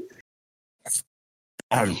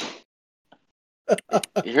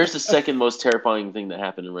 Here's the second most terrifying thing that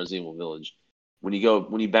happened in Resident Evil Village. When you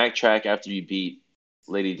backtrack after you beat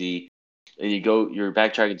Lady D, and you're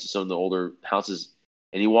backtracking to some of the older houses,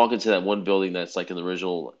 and you walk into that one building that's like in the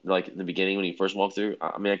original, like in the beginning when you first walk through.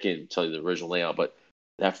 I mean, I can't tell you the original layout, but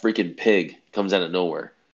that freaking pig comes out of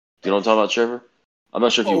nowhere. Do you know what I'm talking about, Trevor? I'm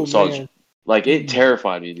not sure if you saw it. Man. Like, it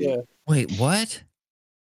terrified me, dude. Yeah. Wait, what?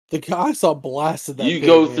 The guy saw blasted that You pig,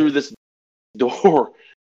 go man. through this door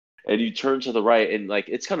and you turn to the right, and like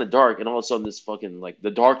it's kind of dark, and all of a sudden this fucking like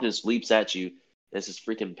the darkness leaps at you. And it's this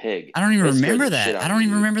freaking pig. I don't even It scared remember the shit that. out I of don't me,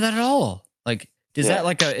 even dude. remember that at all. Like, is Yeah.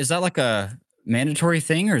 that like a mandatory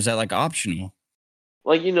thing, or is that like optional?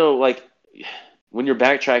 Like, you know, like when you're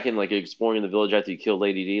backtracking, like exploring the village after you kill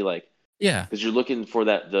Lady D, like Yeah. because you're looking for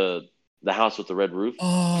the house with the red roof.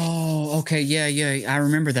 Oh, okay. Yeah. I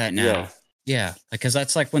remember that now. Yeah. Yeah. Because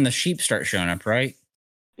that's like when the sheep start showing up, right?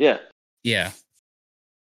 Yeah. Yeah.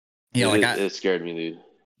 Yeah. Dude, Like it scared me, dude.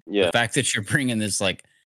 the Yeah. fact that you're bringing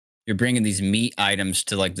these meat items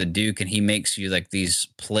to like the Duke, and he makes you like these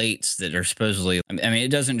plates that are supposedly. I mean,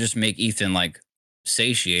 it doesn't just make Ethan like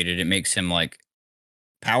satiated; it makes him like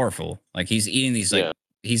powerful. Like he's eating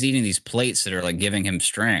these plates that are like giving him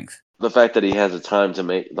strength. The fact that he has the time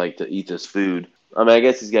to eat this food. I mean, I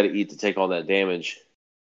guess he's got to eat to take all that damage.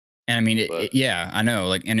 And I mean, But- yeah, I know.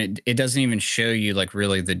 Like, and it doesn't even show you like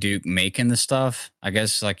really the Duke making the stuff. I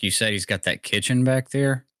guess, like you said, he's got that kitchen back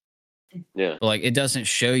there. Yeah. But like, it doesn't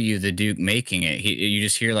show you the Duke making it. You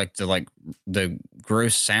just hear like the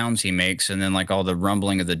gross sounds he makes, and then like all the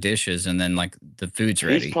rumbling of the dishes, and then like the food's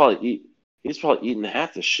ready. He's probably eating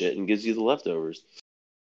half the shit and gives you the leftovers.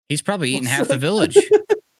 He's probably eating half the village.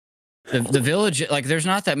 The village, like, there's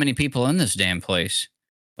not that many people in this damn place.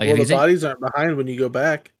 Like, Well, if you the think, bodies aren't behind when you go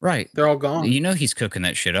back. right, They're all gone. you know he's cooking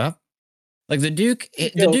that shit up. Like the Duke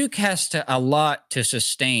has a lot to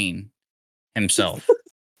sustain himself.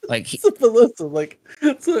 Like But listen, like,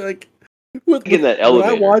 so like, In that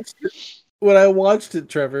elevator. when I watched it,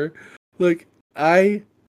 Trevor, like, I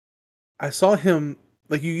saw him.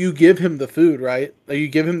 Like, you give him the food, right? Like, you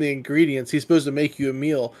give him the ingredients. He's supposed to make you a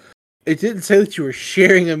meal. It didn't say that you were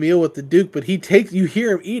sharing a meal with the Duke, but you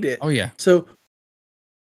hear him eat it. oh yeah, So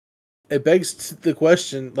it begs the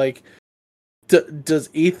question, like, does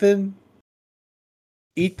Ethan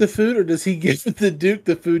eat the food, or does he give the Duke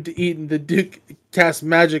the food to eat, and the Duke cast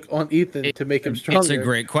magic on Ethan to make him stronger? it's a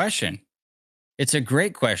great question. It's a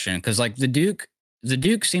great question because like the Duke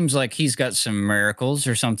seems like he's got some miracles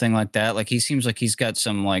or something like that. Like he seems like he's got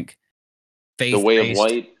some like faith. The Way of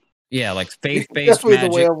White. Yeah, like faith-based Definitely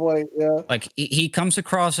magic. the way of white, yeah. Like he comes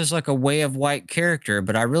across as like a Way of White character,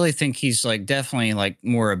 but I really think he's like definitely like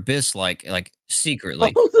more Abyss like secretly.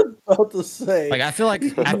 I was about to say. Like I feel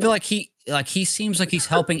like he seems like he's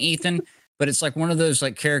helping Ethan, but it's like one of those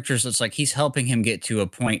like characters that's like he's helping him get to a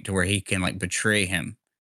point to where he can like betray him.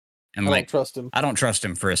 And I like don't trust him. I don't trust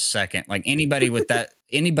him for a second. Like anybody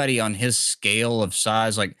on his scale of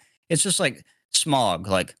size, like it's just like Smog.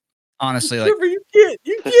 Like honestly, like Trevor, you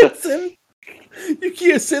can't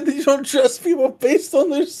say that you don't trust people based on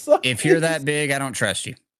their size. if you're that big, I don't trust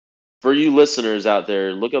you. For you listeners out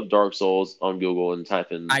there, look up Dark Souls on Google and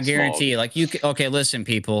type in. I guarantee you, like okay, listen,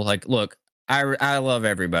 people, like look, I love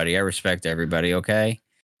everybody, I respect everybody, okay,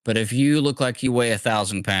 but if you look like you weigh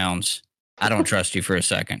 1,000 pounds, I don't trust you for a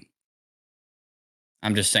second.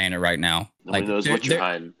 I'm just saying it right now. Nobody knows what you're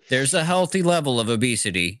hiding. There's a healthy level of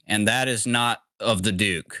obesity, and that is not of the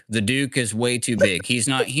Duke. The Duke is way too big. He's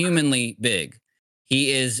not humanly big.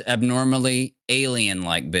 He is abnormally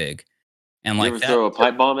alien-like big. And You like ever that, throw a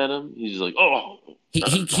pipe bomb at him? He's just like, oh.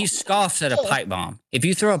 he scoffs at a pipe bomb. If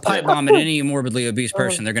you throw a pipe bomb at any morbidly obese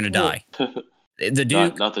person, they're going to die. The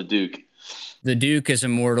Duke, not the Duke. the Duke is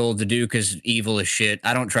immortal. The Duke is evil as shit.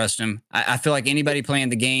 I don't trust him. I feel like anybody playing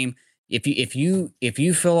the game, if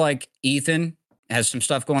you feel like Ethan has some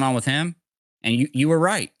stuff going on with him, and you were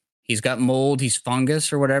right, he's got mold, he's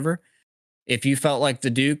fungus or whatever. If you felt like the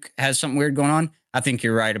Duke has something weird going on, I think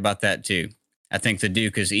you're right about that too. I think the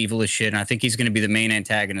Duke is evil as shit, and I think he's going to be the main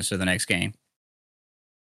antagonist of the next game.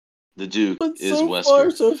 The Duke But is so Wesker.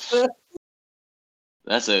 far, so fast.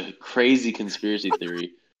 That's a crazy conspiracy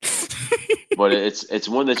theory, but it's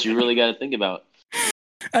one that you really got to think about.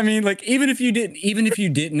 I mean, like even if you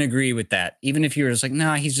didn't agree with that, even if you were just like,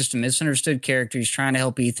 nah, he's just a misunderstood character. He's trying to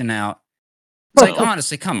help Ethan out. It's like, No.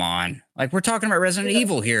 honestly, come on. Like, we're talking about Resident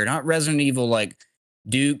Evil here, not Resident Evil like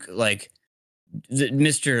Duke, like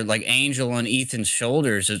Mr. like Angel on Ethan's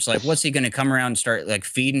shoulders. It's like, what's he going to come around and start like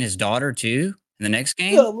feeding his daughter too in the next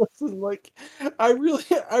game? No, listen, like I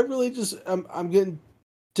really just I'm getting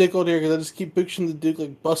tickled here because I just keep picturing the Duke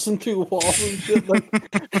like busting through walls and shit. Like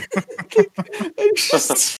I'm just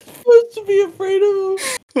supposed to be afraid of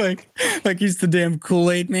him. Like he's the damn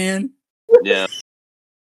Kool-Aid man. Yeah.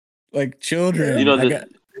 Like children. You know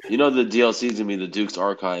the DLC's gonna be the Duke's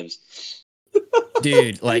Archives.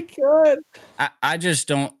 Dude, Oh my like God. I just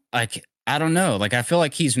don't like. I don't know. Like I feel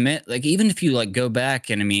like he's meant. Like even if you like go back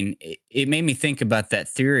and I mean, it made me think about that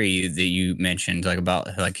theory that you mentioned, like about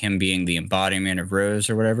like him being the embodiment of Rose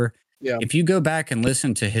or whatever. Yeah. If you go back and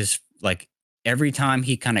listen to his like every time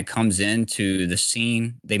he kind of comes into the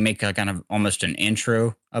scene, they make a kind of almost an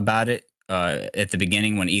intro about it at the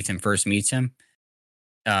beginning when Ethan first meets him.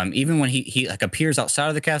 Even when he like appears outside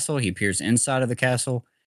of the castle, he appears inside of the castle.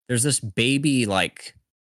 There's this baby like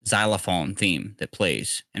xylophone theme that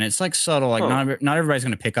plays, and it's like subtle. Like not everybody's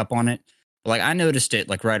gonna pick up on it, but like I noticed it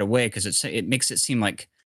like right away because it makes it seem like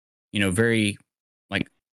very like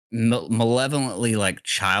malevolently like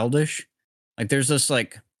childish. Like there's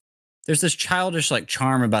this childish like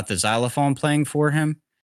charm about the xylophone playing for him,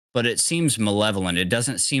 but it seems malevolent. It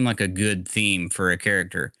doesn't seem like a good theme for a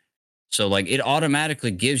character. So like it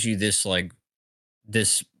automatically gives you this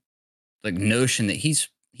notion that he's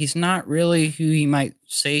not really who he might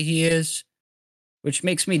say he is, which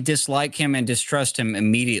makes me dislike him and distrust him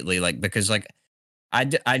immediately. Like because like I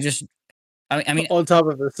mean On top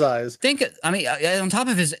of his size. on top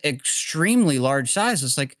of his extremely large size,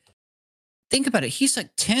 it's like think about it. He's like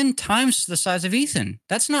 10 times the size of Ethan.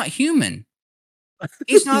 That's not human.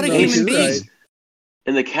 He's not a No, human he's being. right.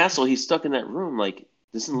 In the castle, he's stuck in that room. Like,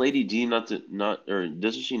 doesn't Lady D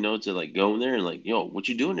doesn't she know to like go in there and like, yo, what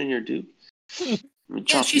you doing in here, dude?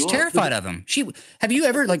 Yeah, she's terrified of him. Have you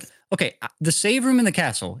ever like the save room in the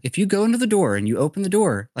castle? If you go into the door and you open the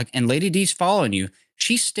door, like, and Lady D's following you,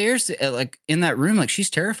 she stares at, like in that room like she's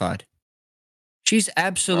terrified. She's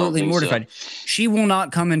absolutely mortified. So. She will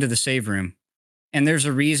not come into the save room, and there's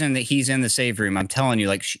a reason that he's in the save room. I'm telling you,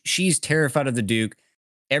 like she's terrified of the Duke.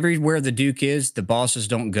 Everywhere the Duke is, the bosses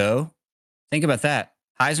don't go. Think about that.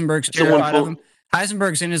 Heisenberg's terrified of him.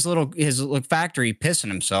 Heisenberg's in his little factory pissing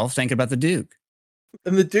himself, thinking about the Duke.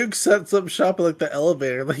 And the Duke sets up shop at like the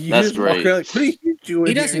elevator. Like you That's just walk around like, what are you doing?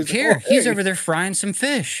 He doesn't care. Like, he's over there frying some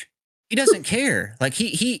fish. He doesn't care. Like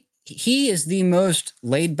he is the most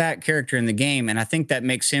laid back character in the game, and I think that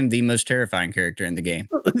makes him the most terrifying character in the game.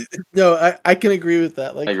 No, I can agree with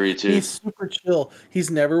that. Like I agree too. He's super chill.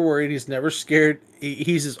 He's never worried. He's never scared.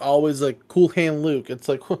 He's just always like cool hand Luke. It's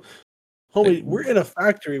like, homie, we're in a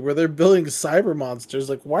factory where they're building cyber monsters.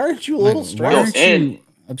 Like, why aren't you a little stressed? Why aren't you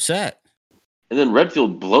upset? And then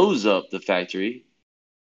Redfield blows up the factory.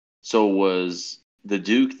 So was the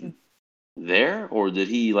Duke there, or did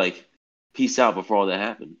he like peace out before all that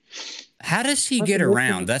happened? How does he get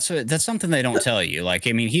around? That's something they don't tell you. Like,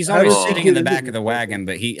 I mean, he's always sitting in the back of the wagon,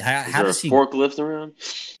 but how does he forklift around?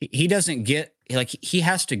 He doesn't get like he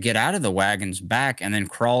has to get out of the wagon's back and then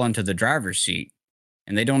crawl into the driver's seat,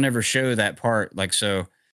 and they don't ever show that part. Like, so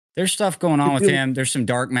there's stuff going on with him. There's some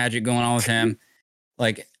dark magic going on with him.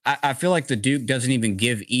 Like, I feel like the Duke doesn't even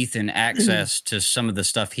give Ethan access to some of the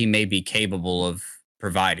stuff he may be capable of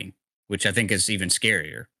providing, which I think is even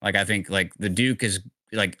scarier. Like, I think like the Duke is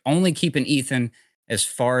like only keeping Ethan as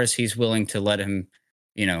far as he's willing to let him,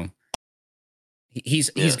 he's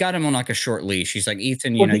got him on like a short leash. He's like,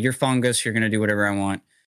 Ethan, you're fungus. You're going to do whatever I want.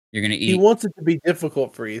 You're going to eat. He wants it to be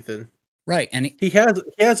difficult for Ethan. Right. And he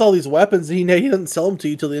has all these weapons. He doesn't sell them to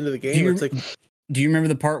you till the end of the game. It's like, do you remember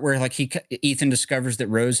the part where like Ethan discovers that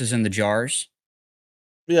Rose is in the jars?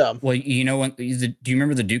 Yeah. Well, do you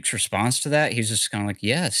remember the Duke's response to that? He's just kind of like,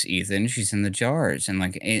 yes, Ethan, she's in the jars. And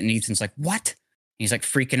like, and Ethan's like, what? He's like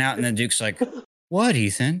freaking out. And the Duke's like, what,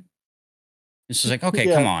 Ethan? This is like, okay,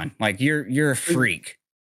 come on. Like you're a freak.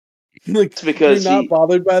 Like, it's because you're not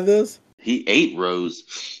bothered by this. He ate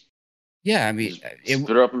Rose. Yeah. I mean, it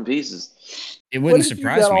split her up in pieces. It wouldn't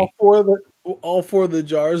surprise me. All four of the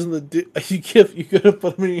jars and you could have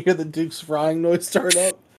put them in here. The Duke's frying noise start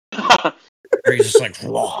up. Or he's just like,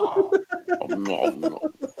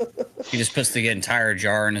 he just puts the entire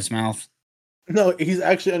jar in his mouth. No, he's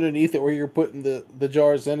actually underneath it where you're putting the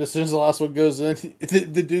jars in. As soon as the last one goes in,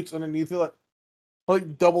 the Duke's underneath it,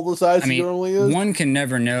 like double the size he normally is. One can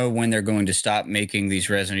never know when they're going to stop making these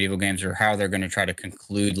Resident Evil games or how they're going to try to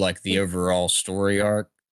conclude like the overall story arc.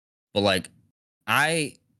 But like,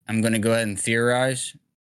 I am going to go ahead and theorize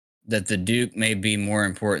that the Duke may be more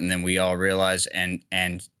important than we all realize, and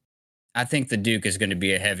I think the Duke is going to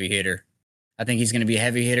be a heavy hitter. I think he's going to be a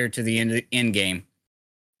heavy hitter to the end game.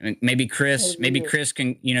 I mean, maybe Chris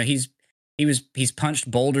can, he's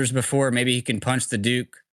punched boulders before. Maybe he can punch the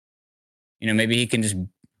Duke. Maybe he can just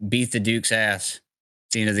beat the Duke's ass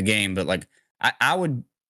at the end of the game. But like, I would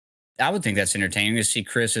think that's entertaining to see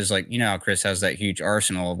Chris is like, how Chris has that huge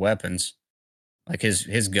arsenal of weapons. Like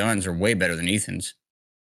his guns are way better than Ethan's.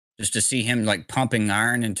 Just to see him like pumping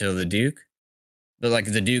iron into the Duke, but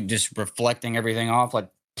like the Duke just reflecting everything off, like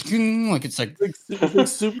it's like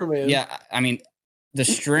Superman. Yeah, I mean, the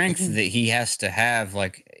strength that he has to have,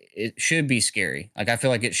 like it should be scary. Like I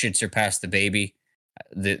feel like it should surpass the baby.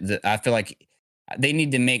 I feel like they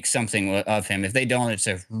need to make something of him. If they don't, it's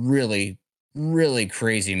a really, really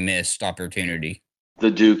crazy missed opportunity.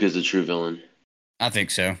 The Duke is a true villain. I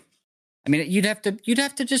think so. I mean, you'd have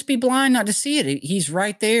to just be blind not to see it. He's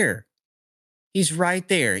right there. He's right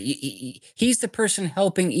there. He's the person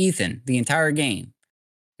helping Ethan the entire game.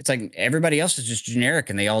 It's like everybody else is just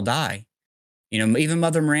generic and they all die. Even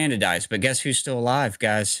Mother Miranda dies, but guess who's still alive,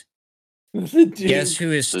 guys? Guess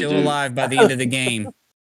who is still alive by the end of the game?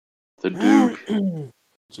 The Duke.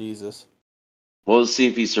 Jesus. Well, let's see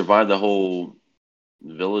if he survived the whole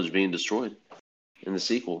village being destroyed in the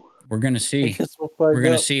sequel. We're gonna see. We're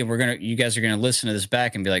gonna see. You guys are gonna listen to this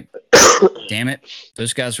back and be like, "Damn it,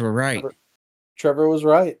 those guys were right." Trevor was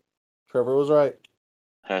right. Trevor was right.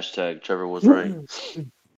 Hashtag Trevor was right.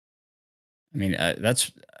 I mean, I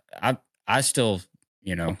still,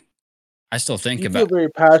 I still think about. You feel very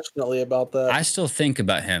passionately about that. I still think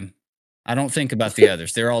about him. I don't think about the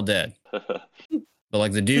others. They're all dead. But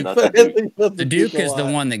like the Duke, the Duke is the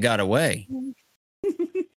one that got away.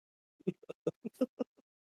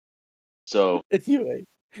 So anyway,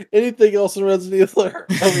 anything else in Resident Evil? Are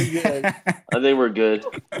we good? I think we're good.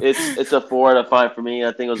 It's a 4 out of 5 for me.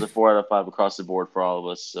 I think it was a 4 out of 5 across the board for all of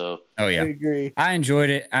us. So oh yeah, I agree. I enjoyed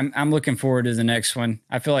it. I'm looking forward to the next one.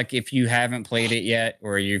 I feel like if you haven't played it yet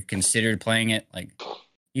or you've considered playing it, like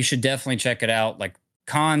you should definitely check it out. Like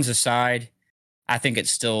cons aside, I think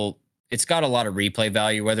it's got a lot of replay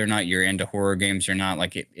value, whether or not you're into horror games or not.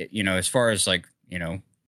 Like it as far as like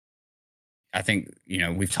I think,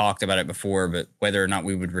 we've talked about it before, but whether or not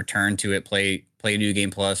we would return to it, play New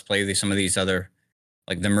Game Plus, play some of these other,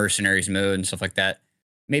 like the Mercenaries mode and stuff like that.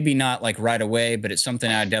 Maybe not like right away, but it's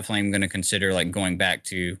something I definitely am going to consider like going back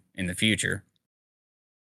to in the future.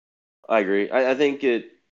 I agree. I think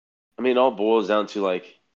it all boils down to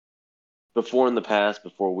like before in the past,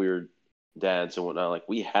 before we were dads and whatnot, like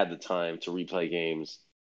we had the time to replay games.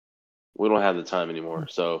 We don't have the time anymore.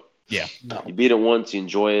 So yeah, you beat it once, you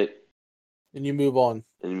enjoy it. And you move on.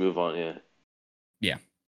 Yeah. Yeah.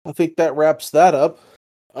 I think that wraps that up.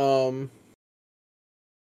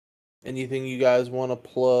 Anything you guys want to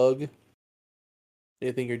plug?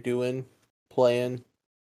 Anything you're doing, playing?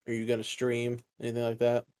 Are you gonna stream? Anything like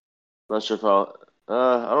that? Not sure if I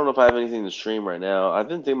don't know if I have anything to stream right now. I've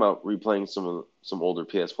been thinking about replaying some older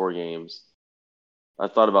PS4 games. I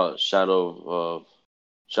thought about Shadow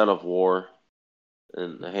of War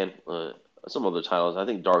and some other titles. I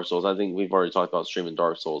think Dark Souls. I think we've already talked about streaming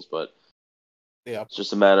Dark Souls, but yeah, it's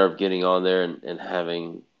just a matter of getting on there and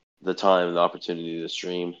having the time and the opportunity to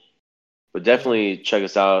stream. But definitely check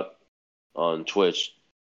us out on Twitch.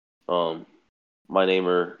 My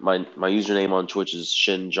username on Twitch is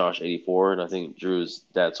ShinJosh84, and I think Drew's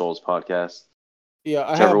Dad Souls podcast.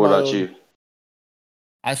 Yeah, Trevor, what about you?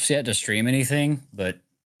 I've yet to stream anything, but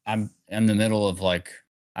I'm in the middle of like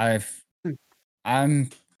I'm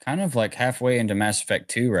kind of like halfway into Mass Effect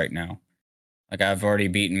 2 right now. Like I've already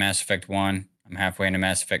beaten Mass Effect 1. I'm halfway into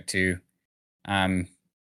Mass Effect 2. I'm,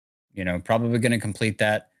 probably going to complete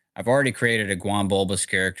that. I've already created a Guan Bulbous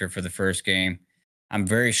character for the first game. I'm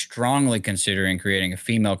very strongly considering creating a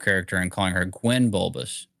female character and calling her Gwen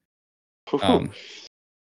Bulbous.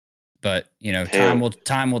 But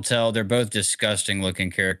time will tell. They're both disgusting looking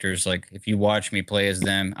characters. Like if you watch me play as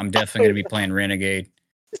them, I'm definitely going to be playing Renegade.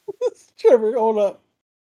 Trevor, hold up.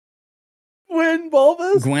 Gwen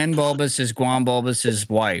Bulbous? Gwen Bulbous is Guan Bulbous's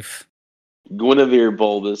wife. Guinevere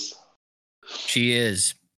Bulbous. She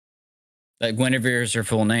is. Like Guinevere is her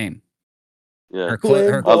full name. Yeah. Her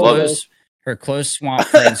close swamp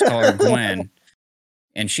friends call her Gwen.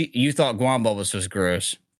 And you thought Guan Bulbous was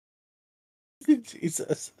gross.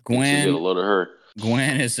 Jesus. Gwen. Get a load of her.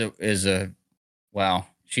 Gwen is a wow.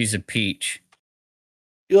 She's a peach.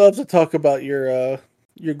 You'll have to talk about your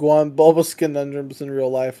Guan Bulbous conundrums in real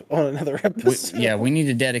life on another episode. We need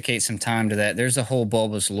to dedicate some time to that. There's a whole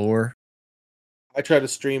Bulbous lore. I try to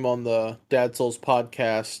stream on the Dad Souls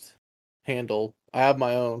podcast handle. I have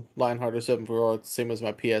my own Lionhearter740. It's the same as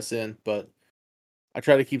my PSN, but I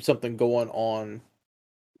try to keep something going on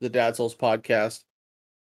the Dad Souls podcast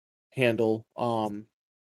handle. We're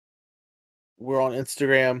on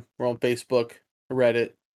Instagram, we're on Facebook,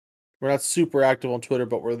 Reddit. We're not super active on Twitter,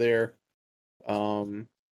 but we're there. We're on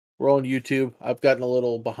YouTube. I've gotten a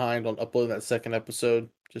little behind on uploading that second episode.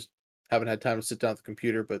 Just haven't had time to sit down at the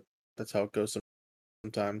computer, but that's how it goes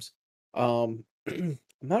sometimes. I'm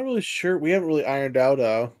not really sure. We haven't really ironed out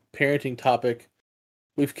a parenting topic.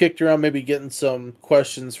 We've kicked around maybe getting some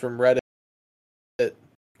questions from Reddit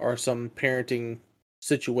or some parenting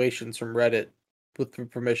situations from Reddit with the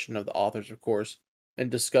permission of the authors, of course,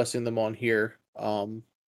 and discussing them on here.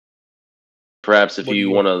 Perhaps if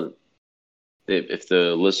you want to, if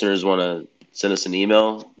the listeners want to send us an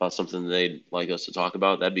email about something they'd like us to talk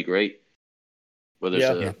about, that'd be great. Whether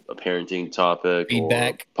it's a parenting topic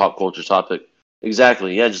feedback, or pop culture topic.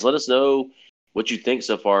 Exactly. Yeah, just let us know what you think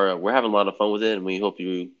so far. We're having a lot of fun with it, and we hope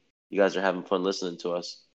you guys are having fun listening to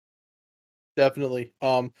us. Definitely.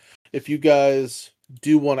 If you guys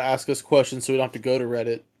do want to ask us questions so we don't have to go to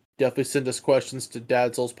Reddit, definitely send us questions to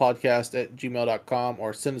dadsoulspodcast@gmail.com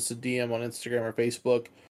or send us a DM on Instagram or Facebook.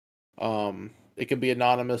 It can be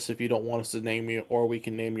anonymous if you don't want us to name you, or we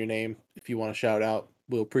can name your name if you want to shout out.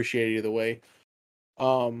 We'll appreciate it either way.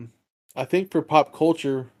 I think for pop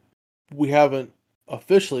culture, we haven't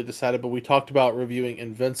officially decided, but we talked about reviewing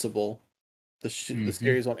Invincible, the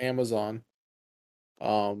series on Amazon.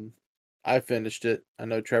 I finished it. I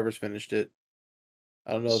know Trevor's finished it.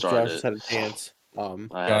 I don't know if Josh has had a chance.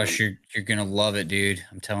 Josh, you're gonna love it, dude.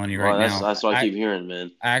 I'm telling you right now. That's what I keep hearing,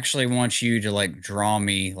 man. I actually want you to like draw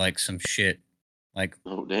me like some shit. Like,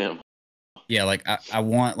 oh damn. Yeah, like I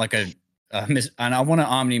want like and I want an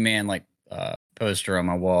Omni-Man like poster on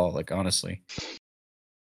my wall. Like honestly.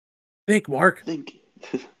 Think, Mark. Think.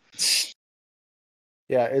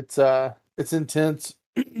 Yeah, it's intense.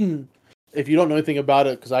 If you don't know anything about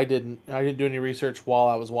it, because I didn't do any research while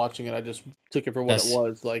I was watching it. I just took it for what it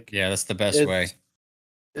was. Like, yeah, that's the best way.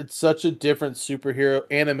 It's such a different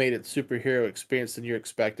animated superhero experience than you're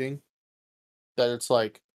expecting. That it's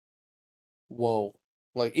like, whoa!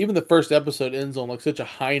 Like even the first episode ends on like such a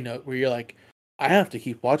high note where you're like, I have to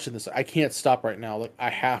keep watching this. I can't stop right now. Like I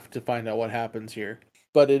have to find out what happens here.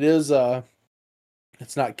 But it is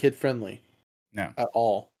it's not kid friendly. No, at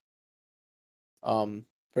all.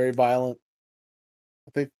 Very violent.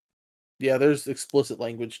 I think, yeah, there's explicit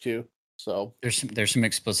language too. So there's some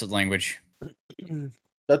explicit language.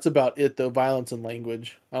 That's about it, though. Violence and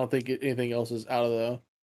language. I don't think anything else is out of the.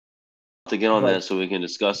 To get on that so we can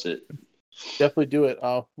discuss it. Definitely do it.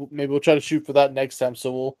 Maybe we'll try to shoot for that next time.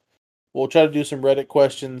 So we'll try to do some Reddit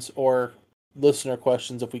questions or listener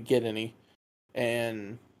questions if we get any,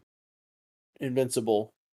 and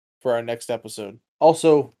Invincible for our next episode.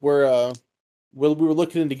 Also, we were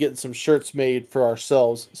looking into getting some shirts made for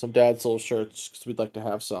ourselves, some Dad Souls shirts, because we'd like to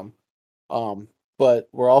have some. But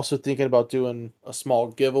we're also thinking about doing a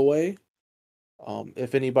small giveaway.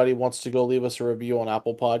 If anybody wants to go leave us a review on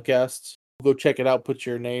Apple Podcasts, go check it out, put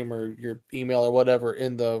your name or your email or whatever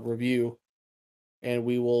in the review, and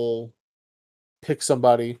we will pick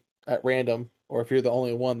somebody at random, or if you're the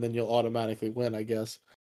only one, then you'll automatically win, I guess.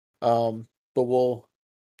 But we'll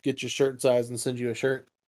get your shirt size and send you a shirt.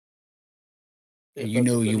 You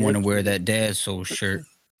know you want to wear that Dad Souls shirt.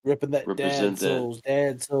 Ripping that Dad Souls.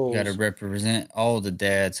 You gotta represent all the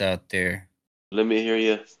dads out there. Let me hear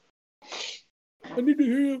you. I need to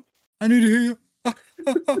hear you. I need to hear you. I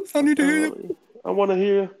need to hear you. I want to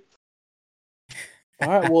hear you.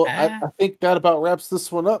 All right, well, I think that about wraps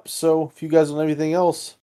this one up. So if you guys want anything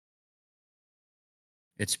else.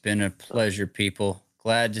 It's been a pleasure, people.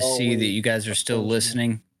 Glad to see that you guys are still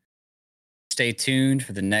listening. Stay tuned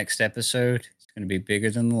for the next episode. It's going to be bigger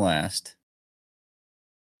than the last.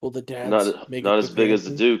 Will the dads not as big as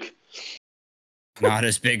the Duke. Not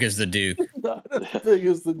as big as the Duke. Not as big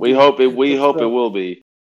as the Duke. We hope it will be.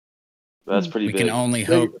 That's pretty big. We can only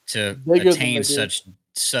hope to attain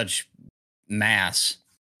such mass.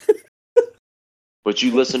 But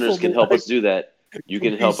you listeners can help us do that. You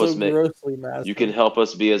can help us you can help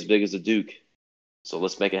us be as big as the Duke. So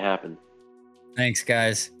let's make it happen. Thanks,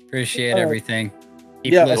 guys. Appreciate everything.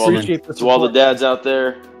 Keep listening. To all the dads out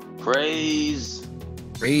there, praise.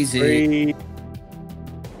 Crazy.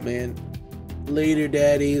 Man. Later,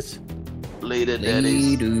 daddies. Later,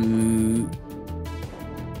 daddies.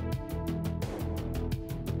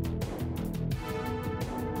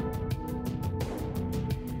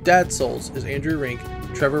 Dad Souls is Andrew Rink,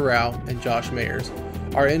 Trevor Rao, and Josh Mayers.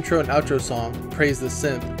 Our intro and outro song, Praise the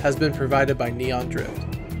Synth, has been provided by Neon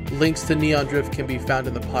Drift. Links to Neon Drift can be found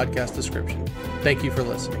in the podcast description. Thank you for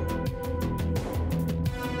listening.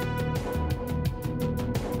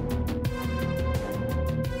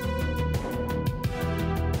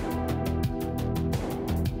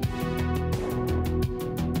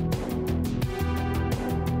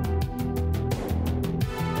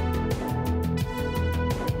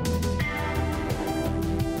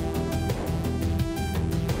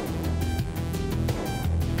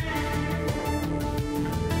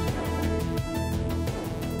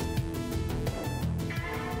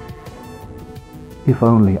 If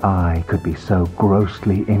only I could be so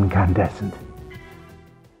grossly incandescent.